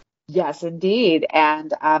 Yes, indeed.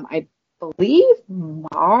 And I believe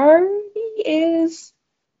Marty,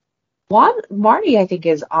 I think,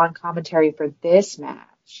 is on commentary for this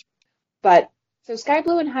match. But so Sky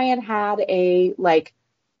Blue and High-End had a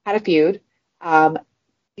feud.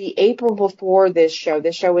 The April before this show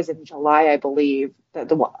was in July, I believe,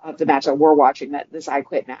 the match that we're watching, this I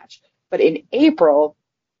Quit match. But in April,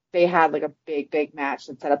 they had like a big match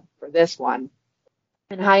that's set up for this one.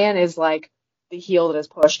 And High-End is like the heel that has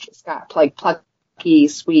pushed Scott, like plucky,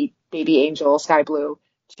 sweet baby angel Sky Blue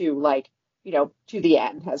to like, to the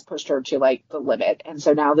end, has pushed her to like the limit. And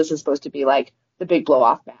so now this is supposed to be like the big blow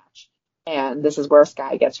off match. And this is where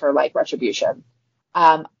Sky gets her like retribution.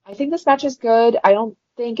 I think this match is good. I don't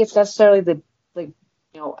think it's necessarily the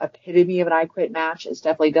epitome of an I Quit match. It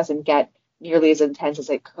definitely doesn't get nearly as intense as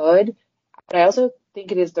it could. But I also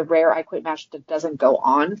think it is the rare I Quit match that doesn't go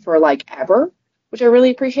on for like ever, which I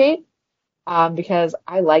really appreciate. Because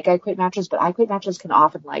I like I Quit matches, but I Quit matches can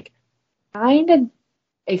often like kind of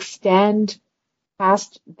extend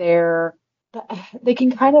past they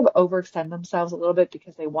can kind of overextend themselves a little bit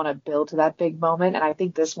because they want to build to that big moment. And I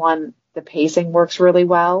think this one, the pacing works really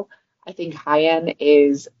well. I think High-End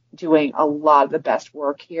is doing a lot of the best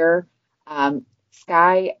work here.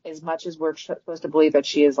 Sky, as much as we're supposed to believe that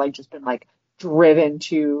she has like just been like driven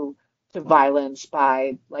to to violence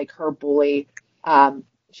by like her bully.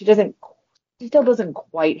 She still doesn't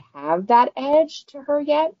quite have that edge to her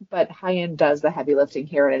yet, but Hyen does the heavy lifting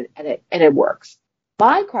here, and it works.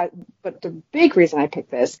 But the big reason I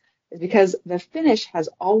picked this is because the finish has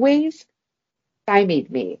always stymied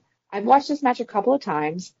me. I've watched this match a couple of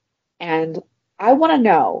times, and I want to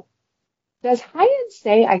know, does Hyen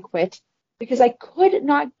say I quit? Because I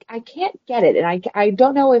can't get it, and I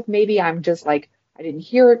don't know if maybe I'm just like I didn't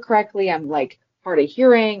hear it correctly. I'm like hard of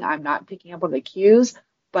hearing. I'm not picking up on the cues.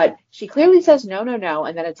 But she clearly says no, no, no.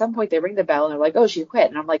 And then at some point they ring the bell and they're like, oh, she quit.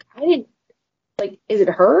 And I'm like, is it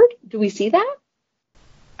heard? Do we see that?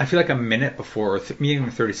 I feel like a minute before, even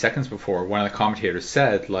 30 seconds before, one of the commentators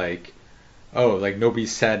said like, oh, like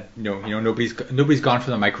nobody's said, nobody's gone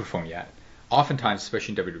for the microphone yet. Oftentimes,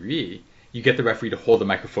 especially in WWE, you get the referee to hold the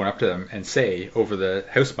microphone up to them and say over the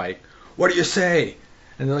house mic, what do you say?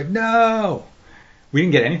 And they're like, no. We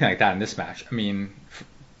didn't get anything like that in this match. I mean,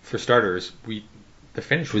 for starters, the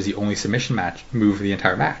finish was the only submission move of the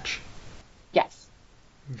entire match. Yes.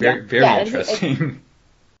 Very interesting.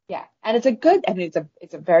 Yeah, and it's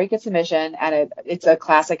a very good submission, and it's a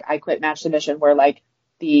classic I quit match submission where like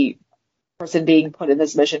the person being put in the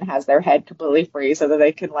submission has their head completely free so that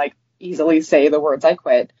they can like easily say the words I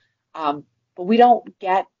quit. But we don't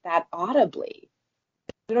get that audibly.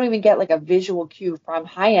 We don't even get like a visual cue from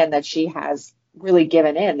Hyen that she has really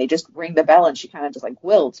given in. They just ring the bell and she kind of just like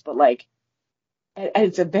wilts, but like. And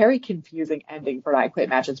it's a very confusing ending for an I Quit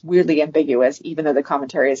match. It's weirdly ambiguous, even though the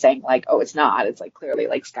commentary is saying like, oh, it's not. It's like clearly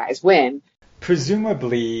like Sky's win.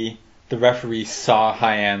 Presumably, the referee saw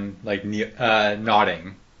Hyen like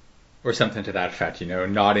nodding or something to that effect,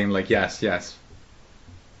 nodding like yes, yes.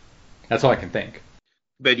 That's all I can think.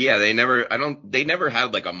 But yeah, they never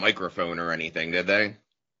had like a microphone or anything, did they?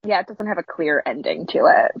 Yeah, it doesn't have a clear ending to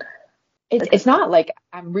it. It's not like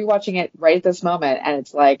I'm rewatching it right at this moment, and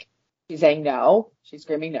it's like. She's saying no. She's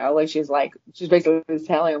screaming no. Like she's basically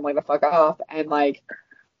telling him like to fuck off. And like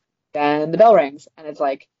then the bell rings and it's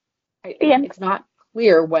like it's not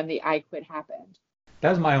clear when the I quit happened. That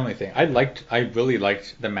was my only thing. I really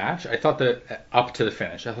liked the match. I thought that up to the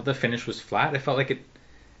finish. I thought the finish was flat. I felt like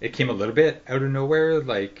it came a little bit out of nowhere.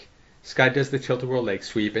 Like Sky does the tilt-a-whirl leg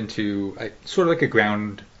sweep into sort of like a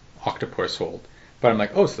ground octopus hold. But I'm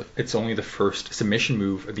like, oh, it's only the first submission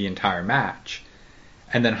move of the entire match.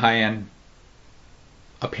 And then Hyen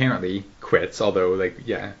apparently quits, although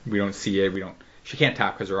we don't see it. She can't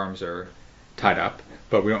tap because her arms are tied up,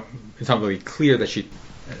 but it's not really clear that she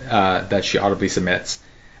audibly submits.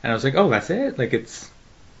 And I was like, oh, that's it? Like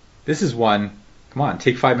this is one. Come on,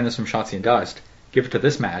 take 5 minutes from Shotzi and Dust, give it to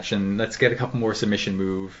this match, and let's get a couple more submission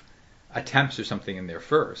move attempts or something in there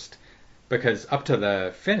first. Because up to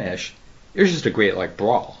the finish, it was just a great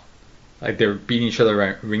brawl. Like they're beating each other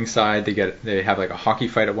at ringside. They have like a hockey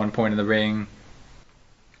fight at one point in the ring.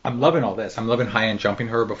 I'm loving all this. I'm loving Hyen jumping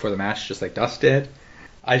her before the match, just like Dust did.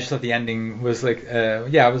 I just thought the ending was it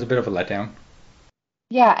was a bit of a letdown.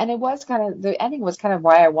 Yeah, and the ending was kind of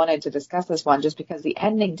why I wanted to discuss this one, just because the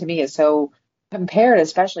ending to me is so compared,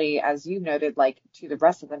 especially as you noted, like to the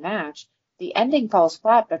rest of the match. The ending falls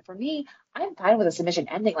flat, but for me, I'm fine with a submission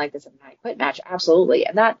ending like this in an I Quit match, absolutely.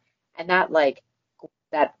 And that like.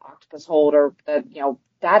 That octopus hold or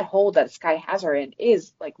that hold that Sky has her in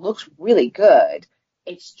is like looks really good.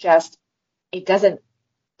 It's just the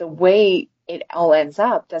way it all ends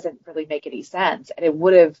up doesn't really make any sense. And it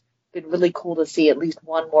would have been really cool to see at least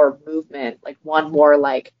one more movement, like one more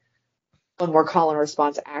call and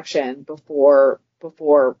response action before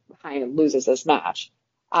Hyen loses this match.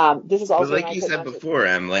 This is also like you said before,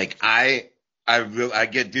 I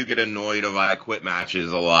do get annoyed of I Quit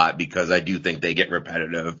matches a lot because I do think they get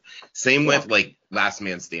repetitive. Same with last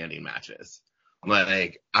man standing matches.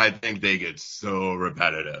 Like I think they get so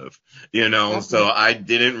repetitive, so I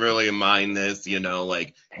didn't really mind this,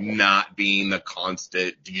 not being the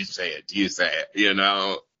constant. Do you say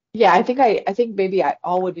it? Yeah, I think maybe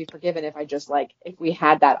all would be forgiven if I just if we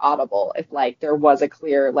had that audible, if there was a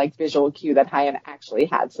clear visual cue that Hyen actually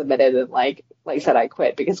had submitted and said I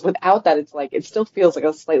quit, because without that it's it still feels like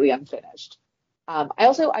a slightly unfinished. I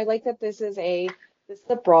like that this is a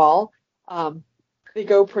brawl. They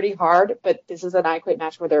go pretty hard, but this is an I Quit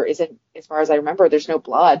match where there isn't, as far as I remember, there's no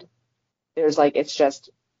blood. There's it's just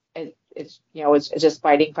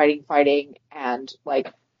fighting and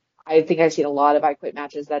I think I've seen a lot of I Quit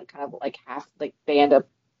matches that kind of they end up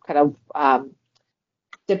kind of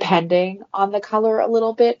depending on the color a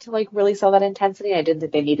little bit to really sell that intensity. I didn't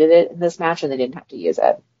think they needed it in this match and they didn't have to use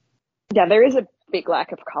it. Yeah, there is a big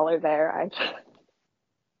lack of color there. I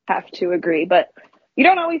have to agree, but you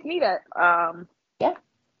don't always need it. Yeah.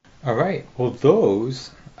 All right. Well,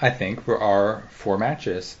 those, I think, were our 4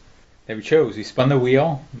 matches that we chose. We spun the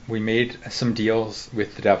wheel. We made some deals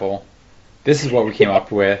with the devil. This is what we came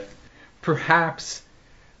up with. Perhaps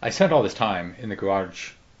I spent all this time in the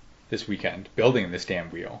garage this weekend building this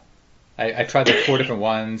damn wheel. I tried like 4 different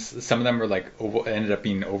ones. Some of them were like oval, ended up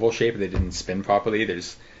being oval shaped. They didn't spin properly. They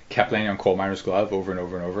just kept landing on coal miner's glove over and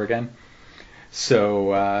over and over again.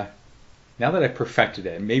 So now that I perfected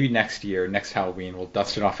it, maybe next year, next Halloween, we'll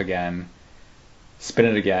dust it off again, spin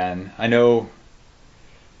it again. I know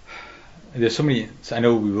there's so many. I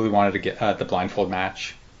know we really wanted to get the blindfold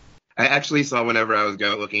match. I actually saw whenever I was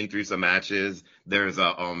looking through some matches, there's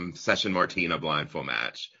a Session Martina blindfold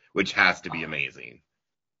match, which has to be amazing.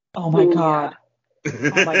 Oh my Ooh, god. yeah.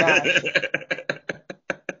 Oh my gosh.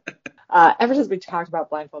 Ever since we talked about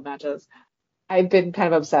blindfold matches, I've been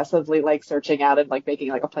kind of obsessively like searching out and like making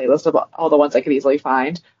like a playlist of all the ones I could easily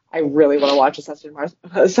find. I really want to watch a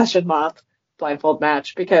Session Moth blindfold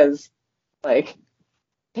match because like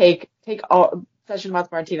take all Session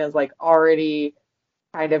Moth Martina's like already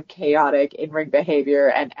kind of chaotic in-ring behavior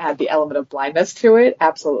and add the element of blindness to it.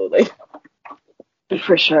 Absolutely.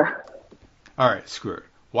 For sure. All right, screw it.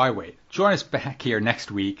 Why wait? Join us back here next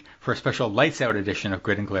week for a special Lights Out edition of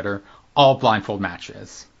Grit and Glitter, all blindfold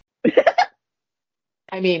matches.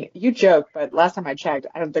 I mean, you joke, but last time I checked,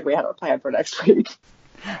 I don't think we had a plan for next week.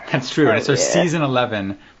 That's true, and it's our yeah. season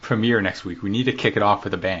 11 premiere next week. We need to kick it off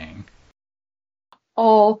with a bang.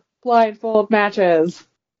 All blindfold matches.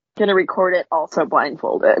 Gonna record it also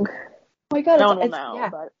blindfolded. Oh my god, No one will it's know, yeah.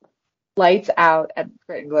 but Lights out at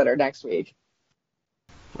Grit and Glitter next week.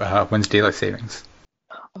 When's daylight savings?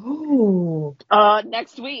 Oh,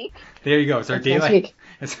 next week. There you go. It's our That's next daylight. week.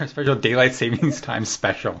 It's our special daylight savings time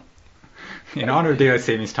special. In honor of daylight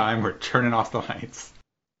savings time, we're turning off the lights.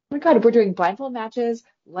 Oh my god, we're doing blindfold matches,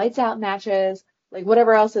 lights out matches, like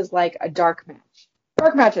whatever else is like a dark match.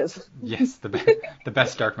 Dark matches. Yes, the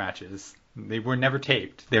best dark matches. They were never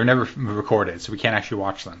taped. They were never recorded, so we can't actually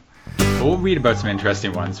watch them. But we'll read about some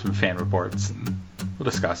interesting ones from fan reports, and we'll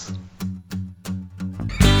discuss.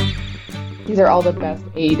 These are all the best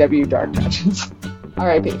AEW dark matches.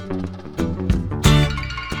 R.I.P.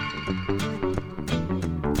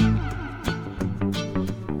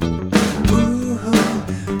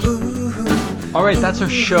 All right, that's our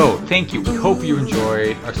show. Thank you. We hope you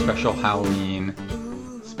enjoyed our special Halloween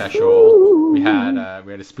special. We had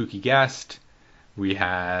a spooky guest. We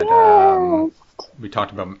had we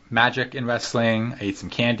talked about magic in wrestling. I ate some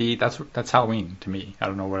candy. That's Halloween to me. I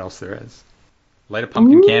don't know what else there is. Light a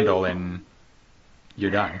pumpkin candle and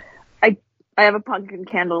you're done. I have a pumpkin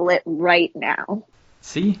candle lit right now.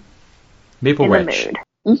 See? Maple In Witch. the mood.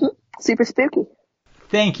 Mm-hmm. Super spooky.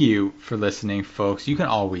 Thank you for listening, folks. You can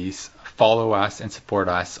always follow us and support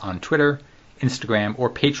us on Twitter, Instagram, or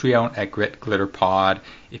Patreon at Grit Glitter Pod.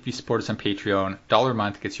 If you support us on Patreon, $1 a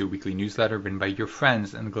month gets you a weekly newsletter written by your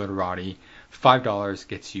friends in the Glitterati. $5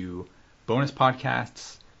 gets you bonus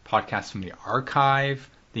podcasts, podcasts from the archive.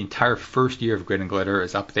 The entire first year of Grit and Glitter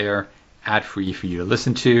is up there, ad-free for you to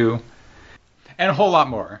listen to, and a whole lot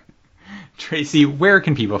more. Tracy, where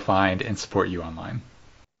can people find and support you online?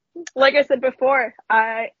 Like I said before,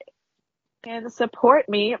 I can support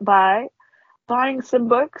me by buying some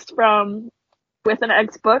books from With an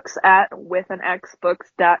X Books at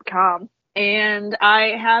withanxbooks.com. And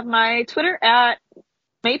I have my Twitter at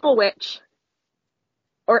Maple Witch.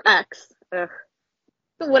 Or X. Ugh.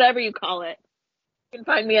 Whatever you call it. You can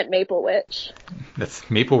find me at Maple Witch. That's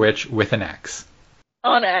Maple Witch with an X.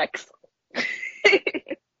 On X.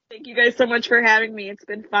 Thank you guys so much for having me. It's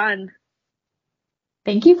been fun.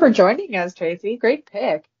 Thank you for joining us, Tracy. Great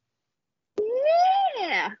pick.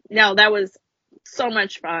 Yeah. No, that was so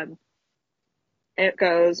much fun. It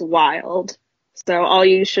goes wild. So all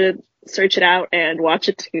you should search it out and watch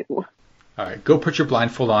it too. All right, go put your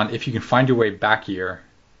blindfold on. If you can find your way back here,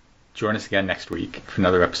 join us again next week for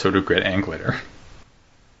another episode of Grit and Glitter.